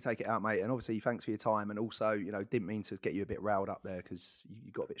definitely take it out, mate. And obviously, thanks for your time. And also, didn't mean to get you a bit riled up there because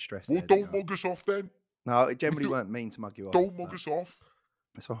you got a bit stressed. Well, don't mug us off then. No, it generally weren't mean to mug you off. Don't mug us off.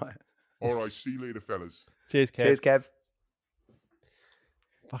 That's all right. All right, see you later, fellas. Cheers, Kev. Cheers, Kev.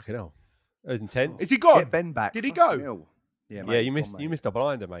 Fucking hell. That was intense. Is he gone? Get Ben back. Did he go? Hell. Yeah, mate, you missed a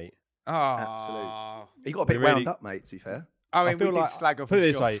blinder, mate. Absolutely. He got a bit wound up, mate, to be fair. I mean, feel we like, did slag off put it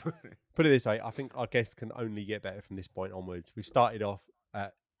his this job. way. Put it this way. I think our guests can only get better from this point onwards. We've started off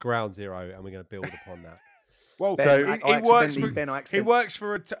at ground zero, and we're going to build upon that. Well, so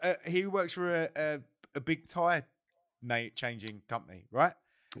he works for a big tyre changing company, right?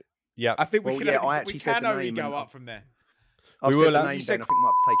 Yeah. I think we can only go up from there. I've said the name, Ben. I think we might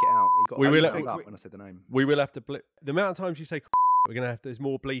have to take it out. We will up when I said the name. We will have to blip. The amount of times you say we're going to have. There's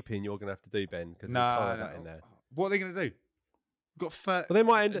more bleeping you're going to have to do, Ben, because that in there. What are they going to do? Got well, they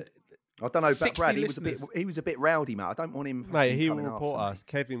might end. I don't know, but Brad, he was a bit rowdy, mate. I don't want him. Mate, he will report us.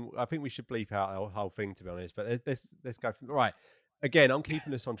 Kevin, I think we should bleep out the whole thing, to be honest. But let's go from right. Again, I'm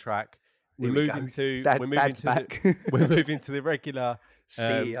keeping us on track. We're moving to the regular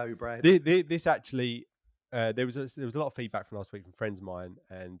CEO, Brad. This actually, there was a lot of feedback from last week from friends of mine,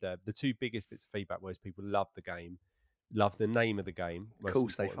 and the two biggest bits of feedback was people loved the game, loved the name of the game. Of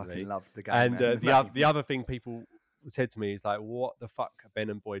course, they fucking loved the game. And the other thing people said to me is like, what the fuck are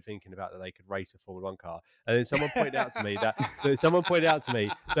Ben and Boyd thinking about that they could race a Formula 1 car? And then someone pointed out to me that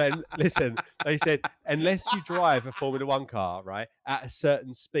listen, they said, unless you drive a Formula 1 car, right, at a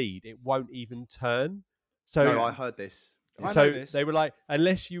certain speed, it won't even turn. So no, I heard this. So they were like,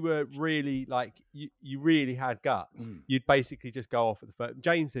 unless you were really like you really had guts, you'd basically just go off at the first.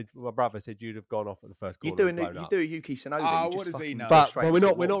 James said, my brother said, you'd have gone off at the first corner. You do a Yuki Tsunoda. Oh, what does he know? But we're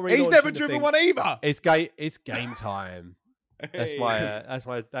not really. He's never driven one either. It's game time. That's my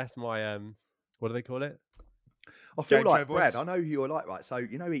what do they call it? I feel like Brad. I know who you're like, right? So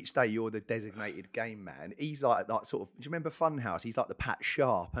each day you're the designated game man. He's like sort of. Do you remember Funhouse? He's like the Pat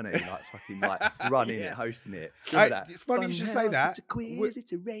Sharp, isn't he? Like fucking running it, hosting it. It's funny you should say that. It's a quiz.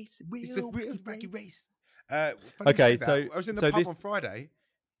 It's a race. It's a real race. Okay, so I was in the pub on Friday,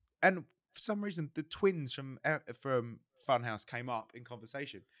 and for some reason the twins from Funhouse came up in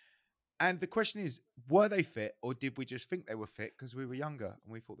conversation. And the question is, were they fit, or did we just think they were fit because we were younger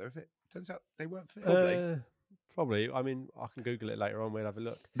and we thought they were fit? Turns out they weren't fit. Probably. I mean, I can Google it later on. We'll have a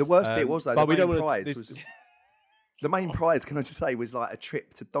look. The worst bit was though. The main prize, can I just say, was like a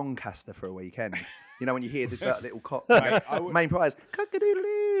trip to Doncaster for a weekend. When you hear the little cock. Main prize,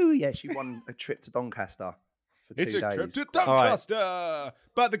 cock-a-doodle-doo. Yeah, she won a trip to Doncaster for 2 days. It's a trip to Doncaster. Right.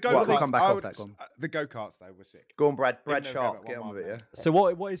 But the go-karts, the go-karts though were sick. Go on, Brad Sharp, get on with it, yeah. So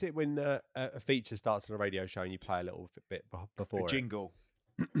what is it when a feature starts on a radio show and you play a little bit before a jingle?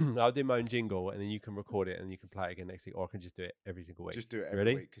 I'll do my own jingle and then you can record it and you can play it again next week, or I can just do it every single week. Just do it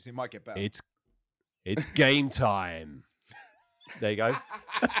every week because it might get better. It's game time. There you go. You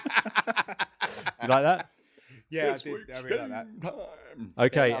like that? Yeah, I really like that.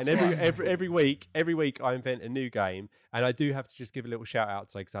 Okay, yeah, and every week I invent a new game, and I do have to just give a little shout out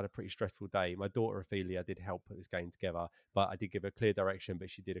today because I had a pretty stressful day. My daughter Ophelia did help put this game together, but I did give her clear direction, but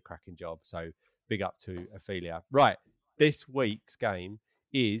she did a cracking job. So big up to Ophelia. Right, this week's game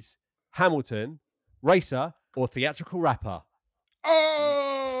is Hamilton, racer or theatrical rapper.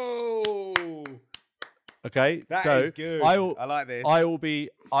 Oh, okay, that is good. I like this. I will be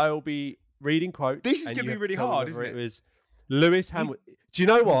reading quotes. This is going to be really hard, isn't it? It was Lewis Hamilton. Do you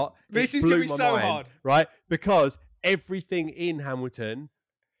know what? This is going to be so hard, right? Because everything in Hamilton,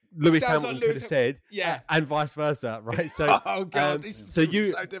 Lewis Hamilton could have said, and vice versa, right? So, oh god, this is so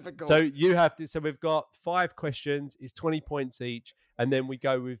difficult. So you have to. So we've got 5 questions. It's 20 points each, and then we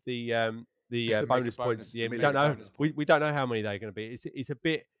go with the bonus points at the end. We don't know. We don't know how many they're going to be. It's a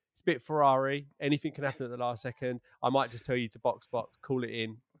bit It's a bit Ferrari. Anything can happen at the last second. I might just tell you to box, call it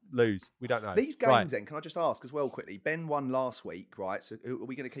in, lose. We don't know. These games, Right. then, can I just ask as well quickly? Ben won last week, right? So are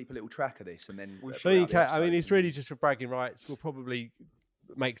we going to keep a little track of this and then? I mean, it's really just for bragging rights. We'll probably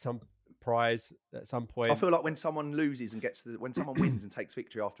make some prize at some point. I feel like when someone loses and when someone wins and takes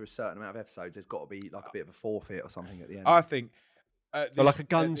victory after a certain amount of episodes, there's got to be like a bit of a forfeit or something at the end. I think. Or like a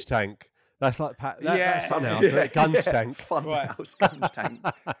gunge tank. That's like that's Funhouse. Yeah. Gunge tank. Funhouse gunge tank.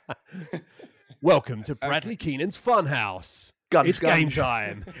 Welcome to Bradley Keenan's Funhouse. Gunge, It's game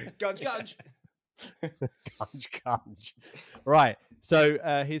time. Gunge. Gunge. Right. So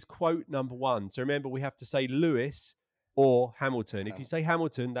here's quote number 1. So remember, we have to say Lewis or Hamilton. If you say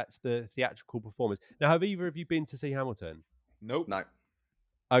Hamilton, that's the theatrical performance. Now, have either of you been to see Hamilton? Nope. No.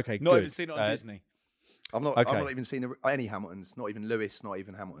 Okay, Not good. even seen it on Disney. I've not even seen any Hamiltons, not even Lewis, not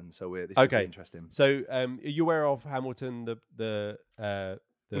even Hamilton. So this will be interesting. So are you aware of Hamilton, the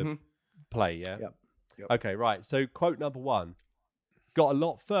play, yeah? Yep. Okay, right. So quote number 1. Got a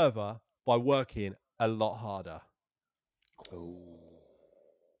lot further by working a lot harder.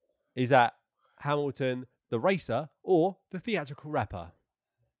 Is that Hamilton, the racer, or the theatrical rapper?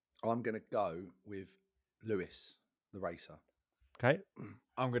 I'm going to go with Lewis, the racer. Okay.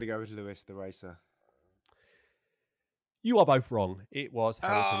 I'm going to go with Lewis, the racer. You are both wrong. It was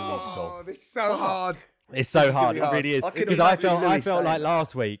Hamilton the musical. Oh, this is so hard. It's so hard. gonna It be really is. hard. I could Because I imagine Lewis felt like saying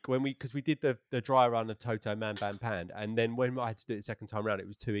last week because we did the dry run of Toto Man Band Panned, and then when I had to do it the second time around, it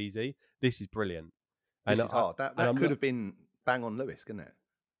was too easy. This is brilliant. This is hard. That could have been bang on Lewis, couldn't it?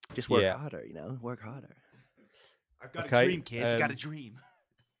 Just work harder, work harder. I've got a dream, kids. Got a dream.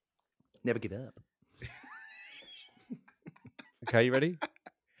 Never give up. Okay, you ready?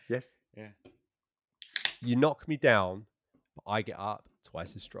 Yes. Yeah. You knock me down, but I get up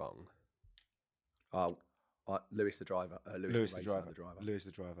twice as strong. Lewis the driver. Lewis the racer, driver. Lewis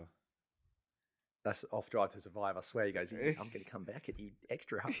the driver. That's off Drive to Survive. I swear he goes, I'm going to come back at you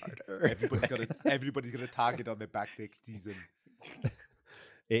extra hard. Everybody's got a target on their back next season.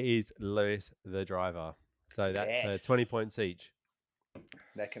 It is Lewis the driver. So that's 20 points each.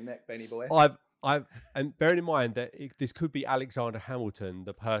 Neck and neck, Benny boy. And bearing in mind that this could be Alexander Hamilton,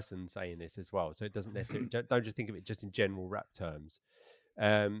 the person saying this as well. So it doesn't necessarily, don't just think of it just in general rap terms.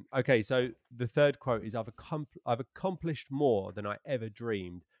 Okay, so the third quote is, I've accomplished more than I ever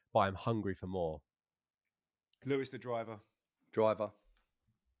dreamed, but I'm hungry for more. Lewis the driver. Driver.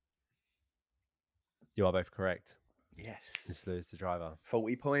 You are both correct. Yes. It's Lewis the driver.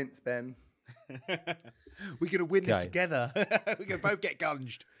 40 points, Ben. We're going to win this together. We're going to both get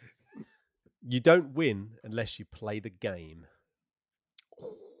gunged. You don't win unless you play the game.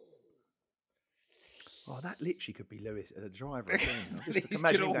 Oh, that literally could be Lewis, the driver. I'm just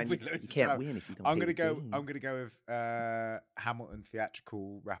imagining going, you can't win if you don't. I'm going to go with Hamilton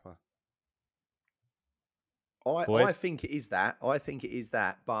theatrical rapper. I think it is that.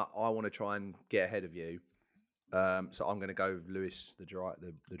 But I want to try and get ahead of you. So I'm going to go with Lewis, the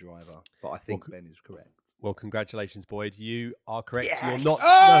driver. But I think Ben is correct. Well, congratulations, Boyd. You are correct. Yes! You're not.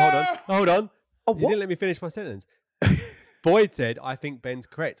 No, hold on. Oh, you didn't let me finish my sentence. Boyd said, I think Ben's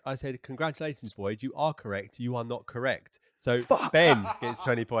correct. I said, congratulations, Boyd. You are correct. You are not correct. So Ben gets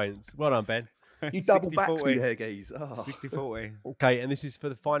 20 points. Well done, Ben. You double backed me there, guys. 60-40. Okay, and this is for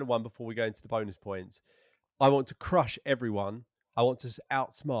the final one before we go into the bonus points. I want to crush everyone. I want to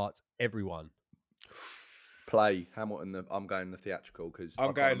outsmart everyone. Play Hamilton. I'm going the theatrical because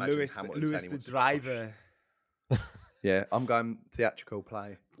I'm going Lewis the driver. Yeah, I'm going theatrical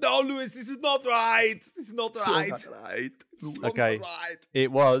play. No, Lewis, this is not right. This is not right. Okay,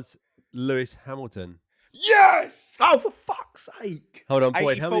 it was Lewis Hamilton. Yes! Oh, for fuck's sake. Hold on,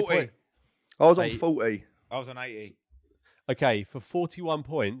 Boyd. How many points? I was on 40. I was on 80. Okay, for 41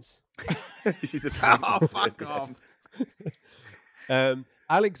 points. This is the fuck off.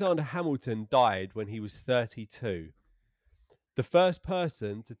 Alexander Hamilton died when he was 32. The first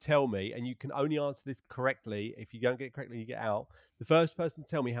person to tell me, and you can only answer this correctly, if you don't get it correctly, you get out. The first person to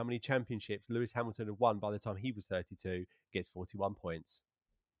tell me how many championships Lewis Hamilton had won by the time he was 32 gets 41 points.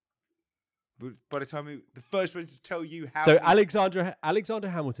 By the time the first person to tell you how. So Alexander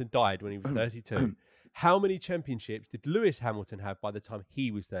Hamilton died when he was 32. How many championships did Lewis Hamilton have by the time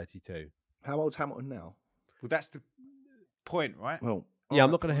he was 32? How old's Hamilton now? Well, that's the point, right? Well, yeah,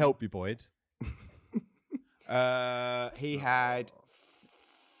 I'm not going to help you, Boyd. He had.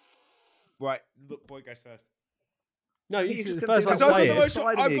 Right, look, Boyd goes first. No, you the should first one to I've say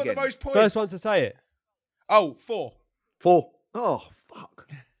got, it. I've got the most points. First one to say it. Oh, 4. 4. Oh, fuck.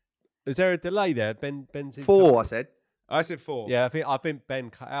 Is there a delay there? Ben's 4, I said. I said 4. Yeah, I think Ben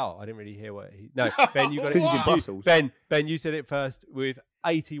cut out. I didn't really hear what he. No, Ben, you got Because he's in Brussels. Ben, you said it first with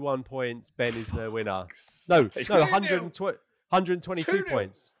 81 points. Ben is the winner. No, 122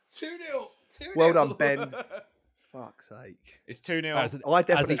 points. 2-0. Well done, Ben. Fuck's sake. It's 2-0. I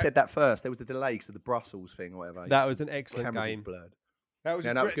definitely said that first. There was the delay because of the Brussels thing or whatever. That was an excellent Cameras were game. blurred. That was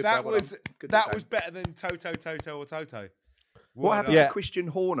Yeah, that that was good, that well was done. Good that game. was better than Toto or Toto. What happened Yeah. to Christian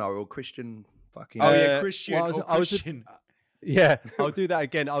Horner or Christian fucking... Oh yeah, Christian. well, I was- Christian. Yeah, I'll do that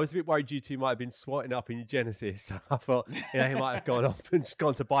again. I was a bit worried you two might have been swatting up in your Genesis. So I thought he might have gone off and just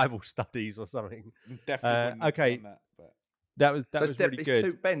gone to Bible studies or something. Definitely wouldn't have okay. done that, but... That was So it's really it's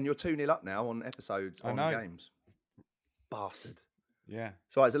good. Ben, you're 2-0 up now on episodes I on know. games. Bastard. Yeah,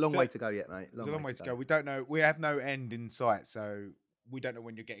 So it's a long So- way to go yet, mate. there's a long way to go. We don't know. We have no end in sight, so we don't know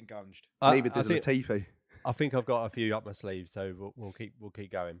when you're getting gunged. Neither does Latifi. I think I've got a few up my sleeve, so we'll keep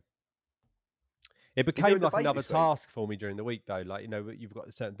going. It there became a like debate another this week? task for me during the week, though. Like, you've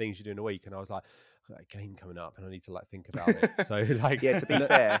got certain things you do in a week, and I was like, I've got a game coming up, and I need to think about it. So like, Yeah, to be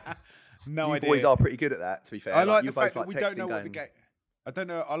fair, No you idea. boys are pretty good at that, to be fair. I like you the fact both that we don't know texting what the going, game. I don't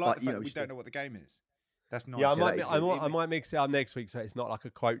know. I like Like, the you fact know, that we we don't should- know what the game is. That's nice. yeah, I Yeah, might, that is I might mix it up next week, so it's not like a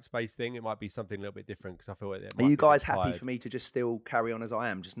quotes based thing. It might be something a little bit different because I feel like it might Are you be a bit guys happy tired. for me to just still carry on as I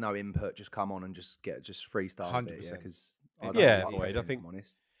am? Just no input, just come on and just freestyle a bit, 100%. yeah? Because Yeah, Boyd, I think- I'm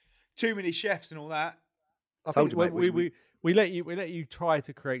honest. Too many chefs and all that. I Told think you, mate, we let you try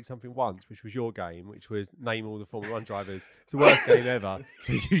to create something once, which was your game, which was name all the Formula One drivers. It's the worst game ever.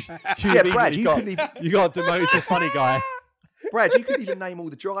 So Yeah, Brad, you got couldn't even, you got demoted to funny guy. Brad, you couldn't even name all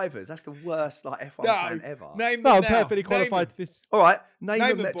the drivers. That's the worst F1 fan ever. Name No, them I'm now. perfectly Name qualified them. for this. All right, name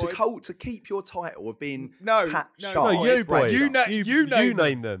Name them them, to keep your title of being No, Pat no, Sharp. No, you Brad boy. Sharp. You name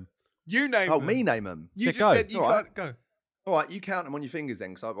name them. You name Oh, them. me name them. You Yeah, just go. said you All can't right. go. All right, you count them on your fingers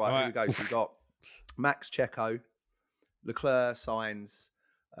then. So right, here we go. So you got Max Checo, Leclerc, Sainz,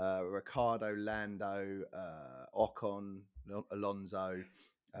 Ricardo, Lando, Ocon, Alonso,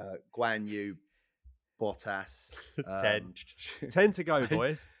 Guan Yu, Bottas, 10 to go,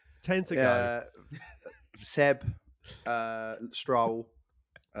 boys. 10 to go. Seb, Stroll,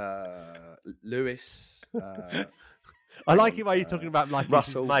 Lewis, I like it while you're talking about like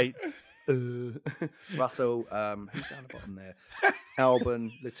Russell. his mates. Russell, who's down the bottom there?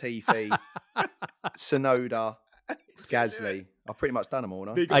 Albon, Latifi, Sonoda, Gasly. I've pretty much done them all,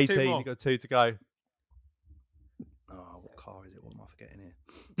 no? You got two 18, more. you've got 2 to go. Oh, what car is it? What am I forgetting here?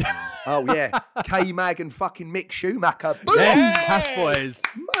 Oh, yeah. K-Mag and fucking Mick Schumacher. Boom! Yes, boys.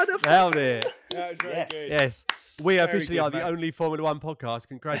 Motherfucker. Nailed it. That was very good. Yes. We Very officially good, are the mate. only Formula One podcast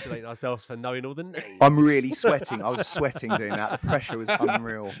congratulating ourselves for knowing all the names. I'm really sweating. I was sweating doing that. The pressure was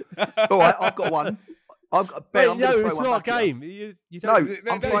unreal. All right, I've got one. I've got Ben. Wait, I'm gonna no, throw it's one not a back at you. game. You No, don't.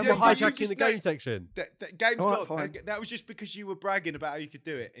 I'm no, fine no, with but you hijacking just the know- game section. That game's All right, got. fine. That was just because you were bragging about how you could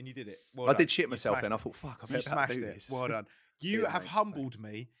do it, and you did it. Well I done. did shit You myself smashed then. I it. thought, fuck, I You better smashed do it. this. Well done. You Cheers, have mate. humbled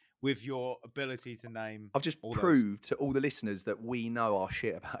me with your ability to name. I've just all those. proved to all the listeners that we know our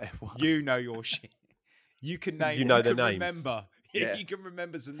shit about F1. You know your shit. You can name. You know you the can names. Remember. Yeah. You can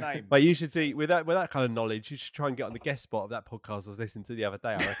remember some names. But you should see with that kind of knowledge, you should try and get on the guest spot of that podcast I was listening to the other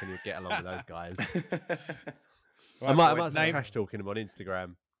day. I reckon you'll get along with those guys. I might start name, trash talking them on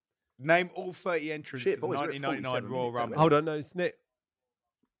Instagram. name all 30 entrants Shit, to the boys, we're at 1999 47 Royal minutes, Rumble. Hold on, no, it's Nick.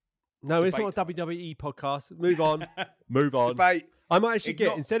 No, it's not a Debate WWE podcast. Move on. Move on. Debate. I might actually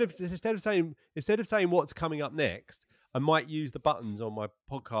get Igno- instead of saying what's coming up next, I might use the buttons on my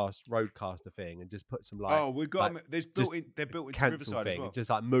podcast roadcaster thing and just put some like Oh, we've got like, them. There's just built in. They're built into cancel Riverside as thing. well. Just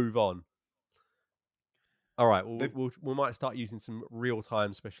like move on. All right, They've- we might start using some real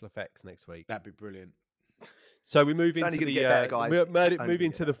time special effects next week. That'd be brilliant. So we move It's only into gonna the get better, guys. It's only move gonna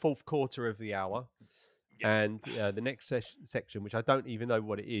into get the fourth quarter of the hour, and the next section, which I don't even know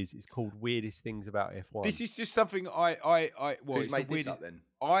what it is called weirdest things about F1. This is just something well, Who's it's the made this weirdest. up then?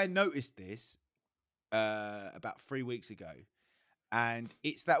 I noticed this about 3 weeks ago, and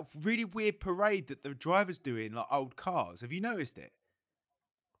it's that really weird parade that the drivers do in like old cars. Have you noticed it?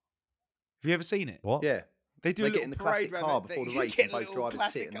 Have you ever seen it? What? Yeah. They do They a get little in the parade classic round car the- before the you race get and a both little drivers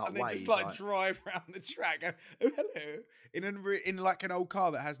classic sit in car, that and they way, just like like- drive around the track. Going, oh hello, in like an old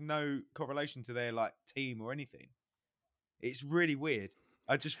car that has no correlation to their like team or anything. It's really weird.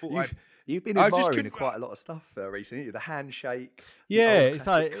 I just thought You've been I just admiring couldn't- quite a lot of stuff recently. The handshake. the Yeah, old it's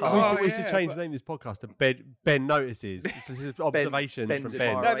classic like car. Oh, we should yeah, change but- the name of this podcast to Ben Notices. It's just observations Ben's from Ben.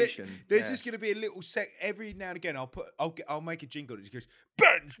 admirer. No, Moderation, there's yeah. just going to be a little sec every now and again. I'll make a jingle that just goes,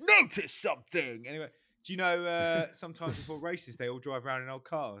 Ben's noticed something. Anyway, do you know sometimes before races they all drive around in old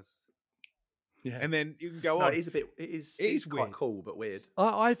cars, Yeah. and then you can go No, on. it is a bit. It is quite weird. cool, but weird.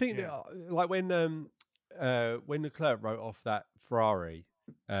 I think Yeah. that, like when Leclerc wrote off that Ferrari,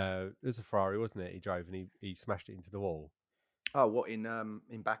 it was a Ferrari, wasn't it? He drove and he smashed it into the wall. Oh, what in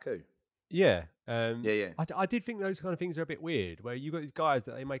Baku? Yeah. Yeah. I did think those kind of things are a bit weird, where you got these guys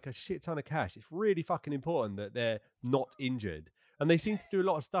that they make a shit ton of cash. It's really fucking important that they're not injured. And they seem to do a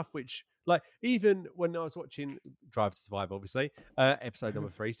lot of stuff which, like, even when I was watching Drive to Survive, obviously, episode number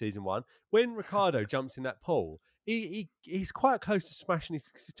 3, season 1, when Ricardo jumps in that pool, he's quite close to smashing his,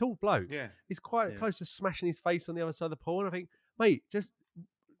 'cause he's a tall bloke. Yeah. He's quite close to smashing his face on the other side of the pool. And I think, mate, just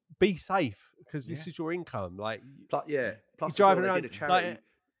be safe, because this is your income. Like, Plus, you're as driving well, they around did a charity. like,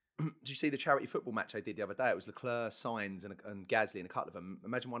 Did you see the charity football match they did the other day? It was Leclerc, Sainz, and Gasly, and a couple of them.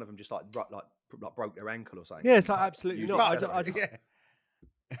 Imagine one of them just like broke their ankle or something. yeah, it's like absolutely used not. it I just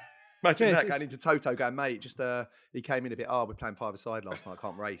Imagine Yeah, that it's- going into Toto going, mate. Just he came in a bit. Oh, we're playing 5-a-side last night. I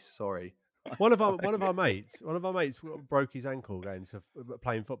can't race. Sorry. one of our mates broke his ankle going to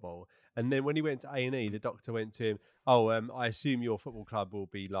playing football, and then when he went to A&E, the doctor went to him, "Oh, I assume your football club will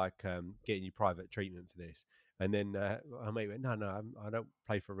be like getting you private treatment for this." And then our mate went, "No, I don't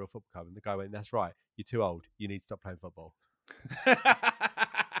play for a real football club." And the guy went, "That's right. You're too old. You need to stop playing football."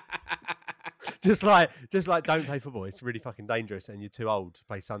 just like don't play football. It's really fucking dangerous, and you're too old to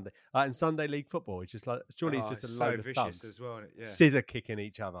play Sunday. And Sunday league football, it's just like surely it's just a so load of vicious thugs as well. Isn't it? Yeah. scissor kicking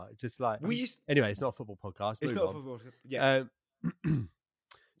each other. It's just like anyway, it's not a football podcast. It's Move not on. football. Yeah.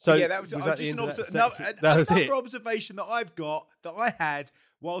 So yeah, that was that just the an end of that observation. section? That was Another it. observation that I've got that I had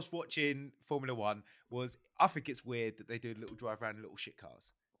whilst watching Formula One was I think it's weird that they do a little drive around in little shit cars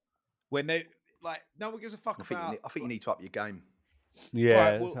when they like no one gives a fuck about. I think you need to up your game.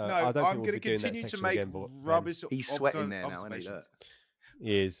 Yeah, Right, well, so no, I don't I'm think going we'll to be doing that continue to section make again, but rubbish. He's sweating there now, isn't he? Look.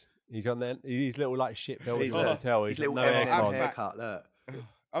 he is. He's on there. He's little like shit building He's hotel. his He's little got no Eminem aircon. haircut. Look.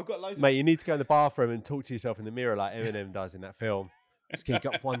 I've got loads. Mate, you need to go in the bathroom and talk to yourself in the mirror like Eminem does in that film. Just keep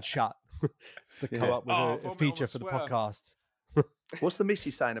up one shot to come up with a vomit on feature the for the sweater. podcast. What's the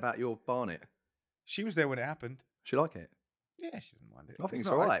missus saying about your Barnet? She was there when it happened. She like it? Yeah, she didn't mind it. I think it's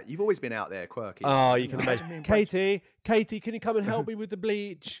all right. You've always been out there quirky. Oh, you can Imagine imagine. being Katie, can you come and help me with the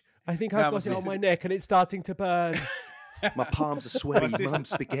bleach? I think I've No, my got it on sister my did- neck and it's starting to burn. my palms are sweaty. sister- Mum's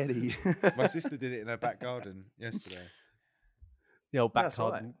spaghetti. My sister did it in her back garden yesterday. The old back That's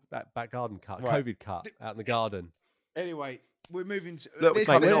all garden, back garden cut, Right. COVID cut out in the garden. Anyway, we're moving to. Look, we're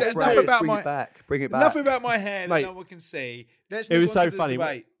listen, coming off enough break. about Bring my it back. Bring it back. enough about my hair that Mate, no one can see. Let's it move was on so to the funny.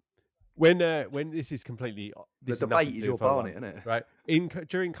 debate. When this is completely The this is nothing debate to is do your with Formula Barnet, One, isn't it? right?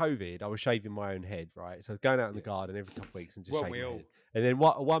 During COVID, I was shaving my own head, right? So I was going out in the garden every couple of weeks and just Well, shaving we my all. head. And then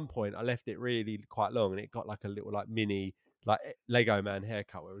at one point, I left it really quite long, and it got like a little like mini like Lego man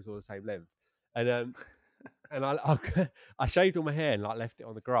haircut where it was all the same length. And I shaved all my hair and like left it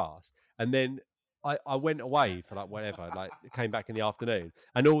on the grass, and then I went away for like whatever, like came back in the afternoon,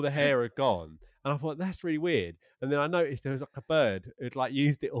 and all the hair had gone. And I thought, that's really weird. And then I noticed there was like a bird who'd like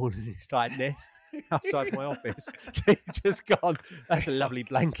used it all in his like nest outside my office. So he'd just gone, that's a lovely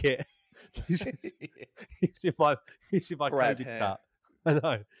blanket. So he's just using my Brad COVID hair. cut. I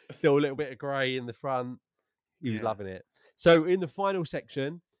know. Still a little bit of grey in the front. He was Yeah. loving it. So in the final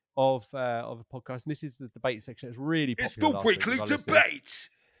section of a podcast, and this is the debate section. It's really popular. It's the last week weekly with our listeners. debate.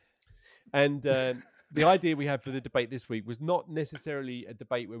 And the idea we had for the debate this week was not necessarily a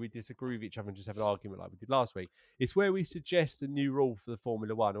debate where we disagree with each other and just have an argument like we did last week. It's where we suggest a new rule for the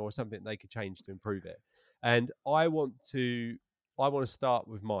Formula One or something they could change to improve it. And I want to start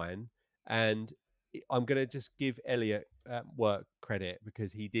with mine, and I'm going to just give Elliot work credit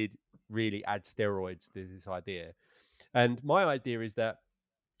because he did really add steroids to this idea. And my idea is that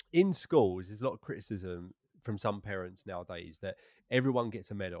in schools, there's a lot of criticism from some parents nowadays that everyone gets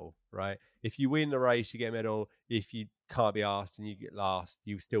a medal, right? If you win the race, you get a medal. If you can't be asked and you get last,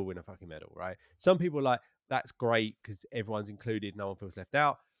 you still win a fucking medal, right? Some people are like, that's great because everyone's included, no one feels left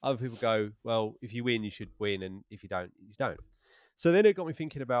out. Other people go, well, if you win, you should win, and if you don't, you don't. So then it got me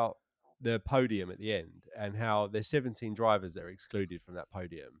thinking about the podium at the end and how there's 17 drivers that are excluded from that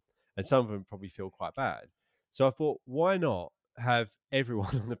podium, and some of them probably feel quite bad. So I thought, why not have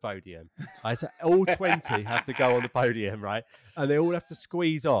everyone on the podium? I said all 20 have to go on the podium, right? And they all have to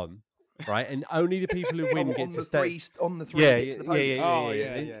squeeze on, right? And only the people who win get to stay. On the three bits of the podium. Oh,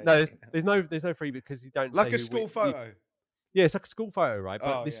 No, there's no free because you don't Like say a who school win. photo. Yeah, it's like a school photo, right?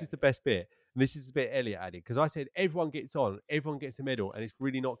 But Oh, this yeah. is the best bit. And this is the bit Elliot added because I said everyone gets on, everyone gets a medal, and it's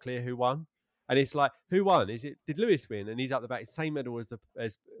really not clear who won. And it's like, who won? Did Lewis win? And he's up the back, same medal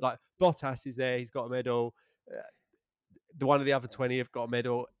as like Bottas is there. He's got a medal. The one of the other 20 have got a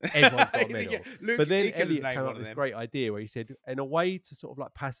medal. Everyone's got a medal. Yeah, Luke, But then he could've Elliot named came one up of with this them. great idea where he said, in a way to sort of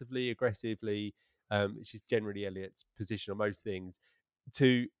like passively, aggressively, which is generally Elliot's position on most things,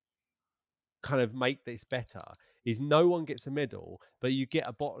 to kind of make this better, is no one gets a medal, but you get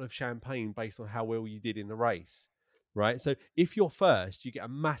a bottle of champagne based on how well you did in the race. right? So if you're first, you get a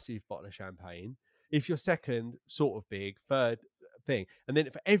massive bottle of champagne. If you're second, sort of big, third thing, and then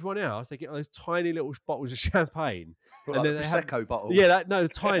for everyone else, they get those tiny little bottles of champagne, Like and the then they have Prosecco bottle. yeah, no,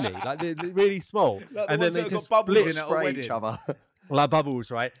 tiny, like they're really small, Like the and then ones they that have just got bubbles split in it Spray already. each other. like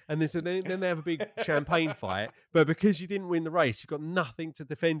bubbles, right? And then they have a big champagne fight, but because you didn't win the race, you've got nothing to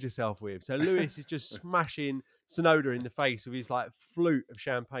defend yourself with. So Lewis is just smashing Sonoda in the face with his like flute of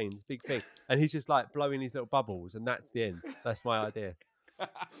champagne, this big thing, and he's just like blowing his little bubbles, and that's the end. That's my idea.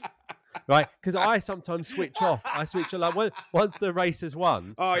 Right, because I sometimes switch off. I switch like once the race has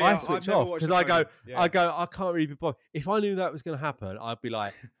won. Oh, yeah, I I've switch never off watched because the podium. Yeah. I go. I can't really be bothered. If I knew that was going to happen, I'd be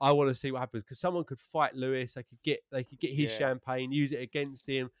like, I want to see what happens because someone could fight Lewis. They could get his champagne, use it against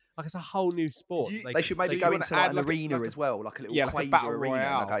him. Like it's a whole new sport. They should maybe go into like an arena as well, like a little like a Quasar battle arena.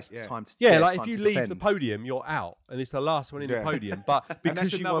 royale. Like, it's time to, yeah, like time if you to leave the defend. podium, you're out, and it's the last one in the podium. But because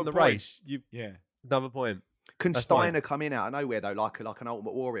that's you another won the point. race, you another point. Can That's Steiner fine. come in out of nowhere though, like an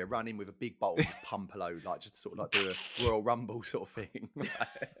Ultimate Warrior, run in with a big bottle, just pump a load, like just sort of like do a Royal Rumble sort of thing?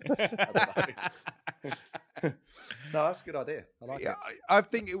 I don't know. No, that's a good idea. I like it. I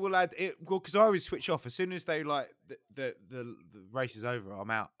think it will add it because I always switch off as soon as they like the race is over. I'm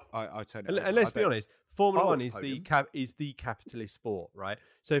out. I turn it. And, off. and let's be honest, Formula I One watch is podium. the capitalist sport, right?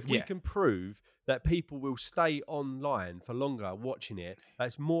 So if we Yeah. can prove that people will stay online for longer watching it,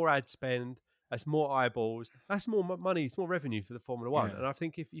 that's more ad spend, that's more eyeballs, that's more money, it's more revenue for the Formula One. Yeah. And I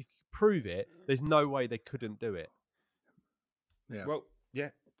think if you prove it, there's no way they couldn't do it. Yeah. Well, yeah,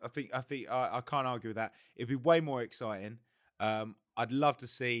 I think I can't argue with that. It'd be way more exciting. I'd love to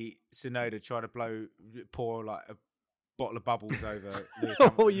see Tsunoda try to pour like a bottle of bubbles over. Lewis Oh,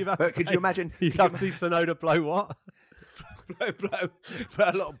 Hamilton. you've had But to could say- you imagine? You'd have to see Sonoda blow what? blow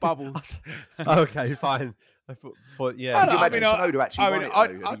a lot of bubbles. Okay, fine. I thought yeah. Could you I imagine mean, Sonoda actually won it,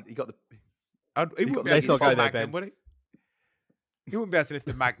 though? He got the. He wouldn't be Let's able to not lift go the there, Magnum, Ben. would he? He wouldn't be able to lift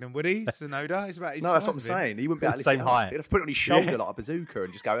the Magnum, would he? Sonoda, it's about his No, that's what I'm size of him. saying. He wouldn't be able to lift Same it up. height. He'd have to put it on his shoulder like a bazooka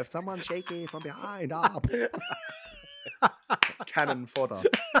and just go, "If someone shake it from behind, up." Cannon fodder.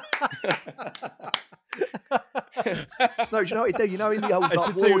 No, do you know what he'd do? You know, in the old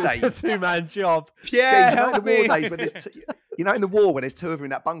like, war days. It's a two-man job. Yeah, you know, help in the war me. days when there's, you know, in the war when there's two of them in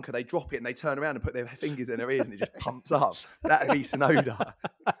that bunker, they drop it and they turn around and put their fingers in their ears and it just pumps up. That'd be Sonoda.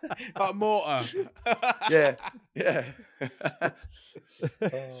 Like mortar. Yeah,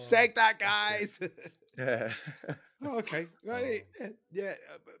 Take that, guys. yeah. Oh, okay. Right. Yeah.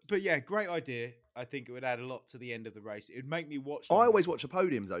 But yeah, great idea. I think it would add a lot to the end of the race. It would make me watch. I longer. always watch the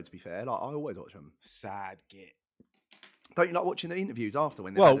podiums though. To be fair, like I always watch them. Sad git. Don't you like watching the interviews after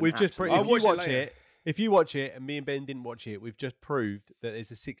when? Well, we've just absolute- I'll if you watch it watch later. it, if you watch it, and me and Ben didn't watch it, we've just proved that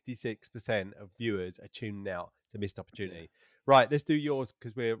there's a 66% of viewers are tuning out. It's a missed opportunity. Right, let's do yours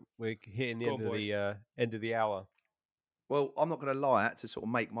because we're hitting the Go end on, of boys. the end of the hour. Well, I'm not going to lie. I had to sort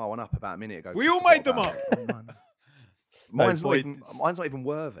of make my one up about a minute ago. We Just all forgot made them about it. Mine's not even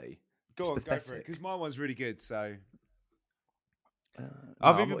worthy. Go It's on, go for it. pathetic. Because my one's really good. So No,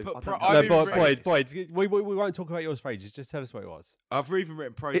 I've I'm even not- put. I don't I've know. even No, written- Boyd, we won't talk about yours for ages. Just tell us what it was. I've even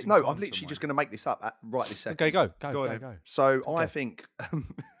written pros. and No, cons I'm for literally mine. just going to make this up right this second. Okay, go Go on then. go. So I think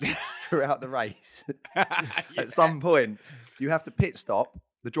throughout the race, at some point, you have to pit stop.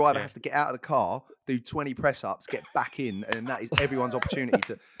 The driver has to get out of the car, do 20 press ups, get back in, and that is everyone's opportunity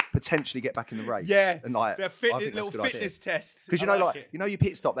to potentially get back in the race. Yeah, and like the I fit, think that's little a good idea. fitness test. Because you I know, it. you know, your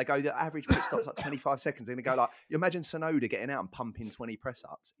pit stop. They go the average pit stop's like 25 seconds. They're gonna go like, you imagine Sonoda getting out and pumping 20 press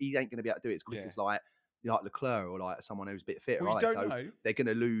ups. He ain't gonna be able to do it as quick Yeah. as like Leclerc or like someone who's a bit fitter. Well, right? you don't So know. they're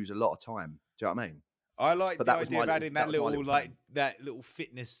gonna lose a lot of time. Do you know what I mean? I like But the that was idea my of adding that that was my little little like plan. that little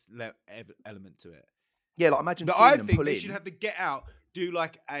fitness element to it. Yeah, like imagine But seeing I them think pull they in. should have to get out, do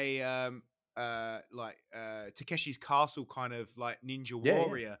like a Takeshi's Castle kind of like Ninja Yeah, yeah.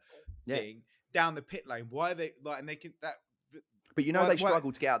 Warrior Yeah. thing down the pit lane. Why are they like? And they can that. But you know Why- they why-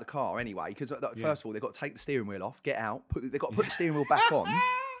 struggle to get out of the car anyway because Yeah. first of all they've got to take the steering wheel off, get out, they've got to put the steering wheel back on,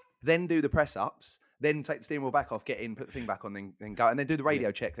 then do the press ups, then take the steering wheel back off, get in, put the thing back on, then go, and then do the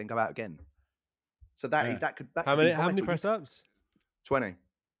radio check, then go out again. So that Yeah. is that could that How could be many vital. press ups? 20.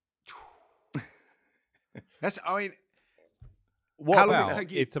 That's. I mean, What How long does it about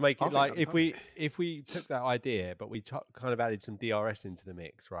take you- if to make I it think like that'd if we took that idea, but we kind of added some DRS into the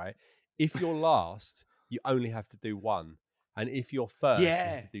mix, right? If you're last, you only have to do one, and if you're first, you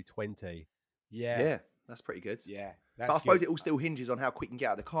Yeah. have to do 20. Yeah, that's pretty good. yeah. But That's I suppose good. it all still hinges on how quick you can get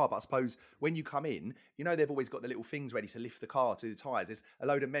out of the car. But I suppose when you come in, you know they've always got the little things ready to lift the car to the tyres. There's a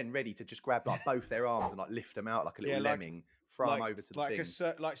load of men ready to just grab like both their arms and like lift them out like a little Yeah, like- lemming, throw them over to the like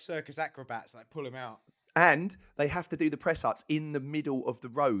thing. like circus acrobats, like pull him out. And they have to do the press ups in the middle of the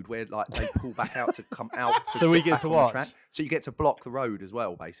road where like they pull back out to come out. So we get back to on the watch. track. So you get to block the road as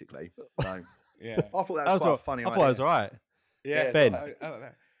well, basically. So Yeah. I thought that was quite a funny I idea. thought it was all right. Yeah, Ben. I like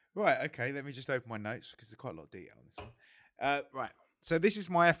that. Right, okay. Let me just open my notes because there's quite a lot of detail on this one. Right, so this is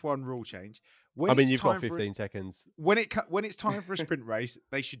my F1 rule change. When it's You've time got 15 seconds. When it's time for a sprint race,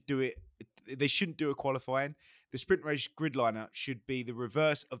 they should do it. They shouldn't do a qualifying. The sprint race grid lineup should be the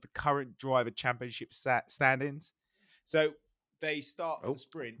reverse of the current driver championship standings. So they start the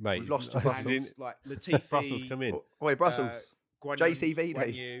sprint. Mate, We've lost you, and Brussels. it's like Latifi, Brussels, come in. Wait, Brussels. Guanyu, JCV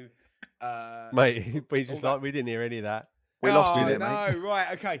day. Guanyu, Mate, we just all that. we didn't hear any of that. We lost you Oh, there, no, mate. right,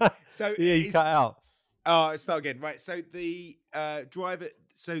 okay. So Yeah, you it's- cut out. Oh, start again. Right. So the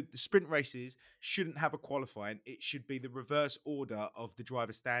the sprint races shouldn't have a qualifying. It should be the reverse order of the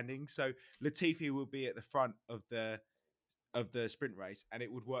driver standing. So Latifi will be at the front of the sprint race, and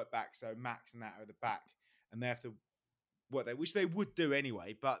it would work back. So Max and that are at the back, and they have to work there, which they would do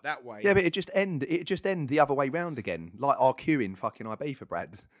anyway. But that way, Yeah, but it just end the other way round again, like our queue in fucking IB for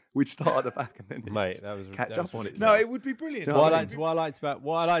Brad. We'd start at the back and then Mate, just that was catch that up was- on it. no, it would be brilliant. Do you know What what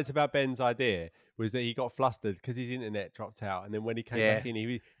I liked about Ben's idea was that he got flustered because his internet dropped out, and then when he came back in,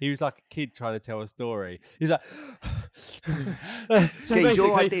 he was like a kid trying to tell a story. He's like, so Gage,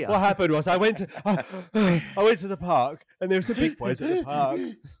 your basically, idea. what happened was I went to the park, and there were some big boys at the park.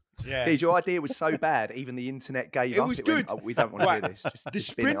 Yeah. Gage, your idea was so bad, even the internet gave It up. was Went, good. "Oh, we don't want to Right. do this. Just The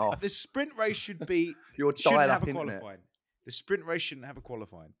spin it off. sprint race should be Your shouldn't have dial-up a internet. qualifying. The sprint race shouldn't have a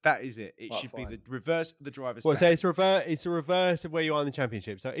qualifying. That is it. It Right, should fine. be the reverse of the driver's Well, so standings. it's a reverse of where you are in the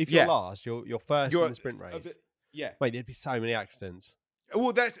championship. So if you're Yeah. last, you're first in the sprint race. Yeah. Mate, there'd be so many accidents.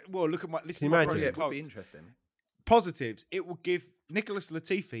 Well, look at my listen Can to you my pros imagine? Yeah, and it would be cons. interesting. Positives, it will give Nicholas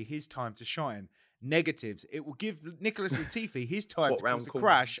Latifi his time to shine. Negatives, it will give Nicholas Latifi his time What, to round cause a corner?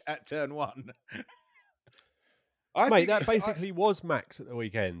 crash at turn one. Mate, that basically was Max at the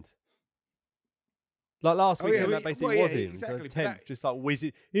weekend. Like last Oh, yeah, weekend, we- that basically well, was yeah, him. exactly, So but 10th, that- just like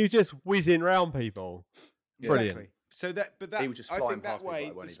whizzing. He was just whizzing round people. Brilliant. Exactly. So that He was just I flying think that past people way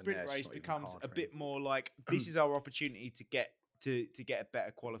that weren't the even sprint there. It's race not even becomes hard a for bit him. more like this is our opportunity to get a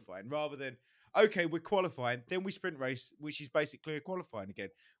better qualifying rather than okay, we're qualifying, then we sprint race, which is basically a qualifying again,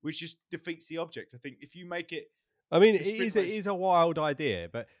 which just defeats the object. I think if you make it I mean, The it sprint is, race- it is a wild idea,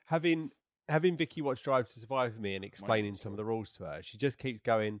 but having Vicky watch Drive to Survive with me and explaining some of the rules to her, she just keeps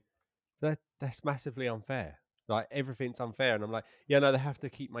going, that's massively unfair. Like, everything's unfair. And I'm like, yeah, no, they have to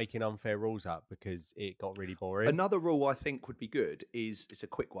keep making unfair rules up because it got really boring. Another rule I think would be good is it's a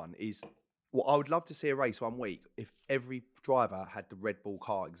quick one. Is well, I would love to see a race one week if every driver had the Red Bull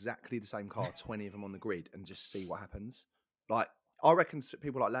car, exactly the same car, 20 of them on the grid, and just see what happens. Like, I reckon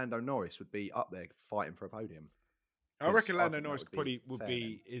people like Lando Norris would be up there fighting for a podium. I reckon I Lando think that Norris would be probably would fair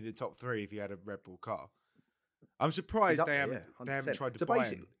be in the top 3 if he had a Red Bull car. I'm surprised up they there, haven't yeah, they haven't 100%. tried to So buy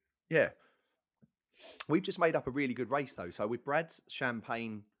basic- him. Yeah. We've just made up a really good race, though. So with Brad's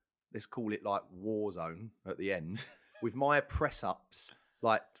champagne, let's call it like war zone at the end, with my press ups,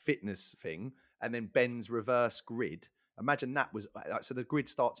 like fitness thing, and then Ben's reverse grid. Imagine that was so the grid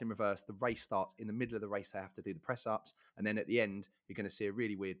starts in reverse, the race starts in the middle of the race. They have to do the press ups, and then at the end, you're going to see a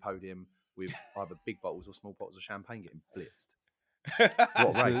really weird podium with either big bottles or small bottles of champagne getting blitzed.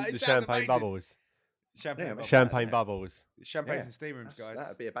 What The- race? the It sounds champagne amazing. bubbles. Champagne, Yeah, bubbles. Champagne yeah. bubbles. Champagnes Yeah. and steam rooms, guys. That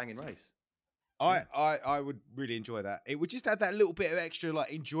would be a banging race. I would really enjoy that. It would just add that little bit of extra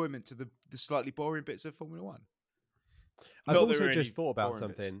like enjoyment to the slightly boring bits of Formula One. I've Not that there also are just any thought about boring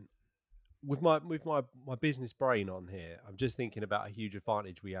bits. something with my business brain on here. I'm just thinking about a huge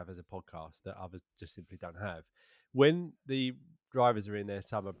advantage we have as a podcast that others just simply don't have. When the drivers are in their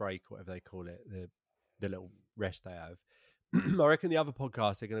summer break, whatever they call it, the little rest they have, I reckon the other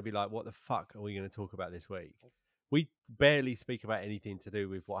podcasts are going to be like, "What the fuck are we going to talk about this week?" We barely speak about anything to do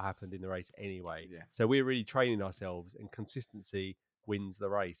with what happened in the race anyway. Yeah. So we're really training ourselves, and consistency wins the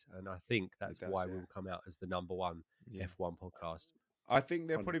race. And I think that's does, why yeah. we'll come out as the number one Yeah. F1 podcast. I think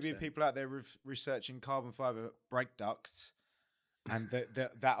there'll probably be 100%. people out there researching carbon fiber brake ducts, and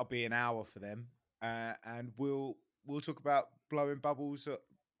that'll be an hour for them. And we'll talk about blowing bubbles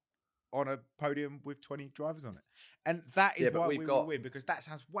on a podium with 20 drivers on it, and that is Yeah, but why we've we got- will win because that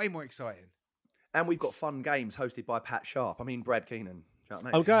sounds way more exciting. And we've got fun games hosted by Pat Sharp. I mean, Brad Keenan. Do you know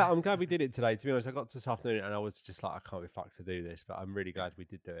what I mean? I'm glad we did it today. To be honest, I got to this afternoon and I was just like, I can't be fucked to do this, but I'm really glad we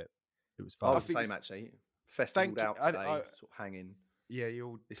did do it. It was I fun. was the think same it's- actually. Festivaled you. out I- today, I- sort of hanging. Yeah, you're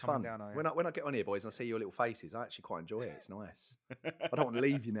all It's coming fun. down. Are you? When I get on here, boys, and I see your little faces, I actually quite enjoy it. It's nice. I don't want to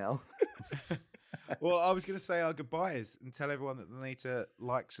leave you now. Well, I was going to say our goodbyes and tell everyone that they need to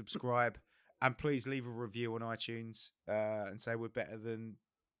like, subscribe, and please leave a review on iTunes and say we're better than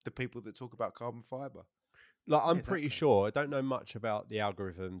the people that talk about carbon fiber. Like, I'm Yeah, pretty exactly. sure. I don't know much about the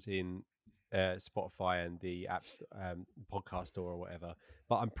algorithms in Spotify and the apps, podcast store or whatever,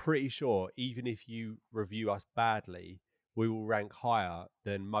 but I'm pretty sure even if you review us badly, we will rank higher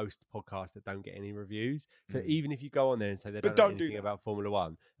than most podcasts that don't get any reviews. So even if you go on there and say they But don't know don't do anything that. about Formula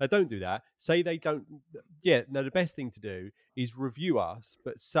One, they don't do that. Say they don't. Yeah, no. The best thing to do is review us,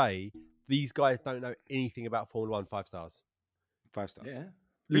 but say these guys don't know anything about Formula One. 5 stars. 5 stars. Yeah.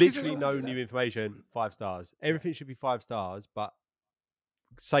 Because Literally it's- no new information. 5 stars. Everything should be 5 stars, but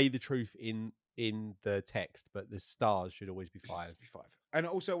say the truth in the text, but the stars should always be 5. And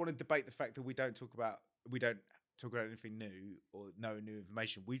also, I want to debate the fact that we don't talk about anything new or no new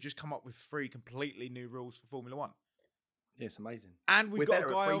information. We've just come up with 3 completely new rules for Formula One, Yeah, it's amazing. and we've We're got a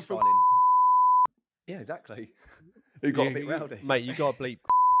better guy at on from freestyling. Yeah, exactly. Who got a bit rowdy. Mate, you got to bleep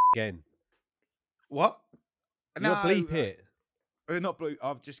again. what? You got to bleep it. Not blue.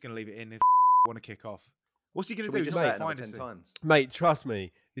 I'm just going to leave it in if want to kick off. What's he going Should to we do? just Not say it another find 10 us. times? Mate, trust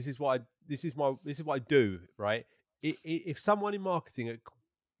me. This is what I do, right? If someone in marketing at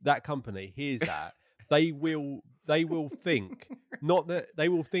that company hears that, they will think not that they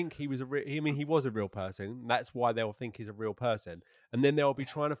will think he was he was a real person. That's why they'll think he's a real person, and then they'll be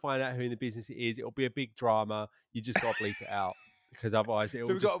trying to find out who in the business it is. It'll be a big drama. You just got to bleep it out because otherwise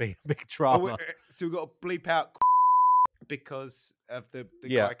it'll just be a big drama. So we've got to bleep out because of the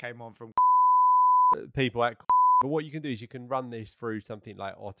guy came on from People at. But what you can do is you can run this through something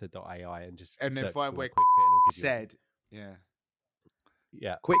like otter.ai and just and then search find for where quick fit and it'll give you said. Yeah.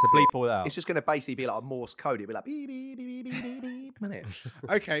 yeah. Quick so bleep fit. all that out. It's just going to basically be like a Morse code. It'll be like beep, beep, beep, beep, beep, beep, minute.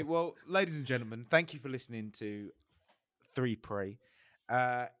 Okay, well, ladies and gentlemen, thank you for listening to 3 Pre.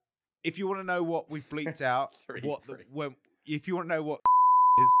 If you want to know what we've bleeped out, if you want to know what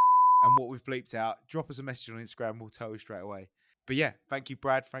is and what we've bleeped out, drop us a message on Instagram. We'll tell you straight away. But yeah, thank you,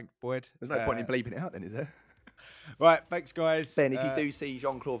 Brad, Frank Boyd. There's no point in bleeping it out then, is there? Right, thanks, guys. Ben, if you do see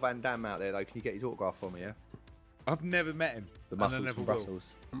Jean-Claude Van Damme out there, though, can you get his autograph for me, yeah? I've never met him. The and I muscles never from will. Brussels.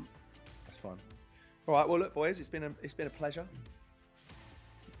 That's fine. All right, well, look, boys, it's been a pleasure.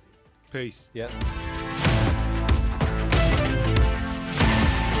 Peace. Yeah.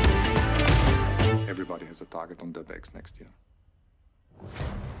 Everybody has a target on their backs next year.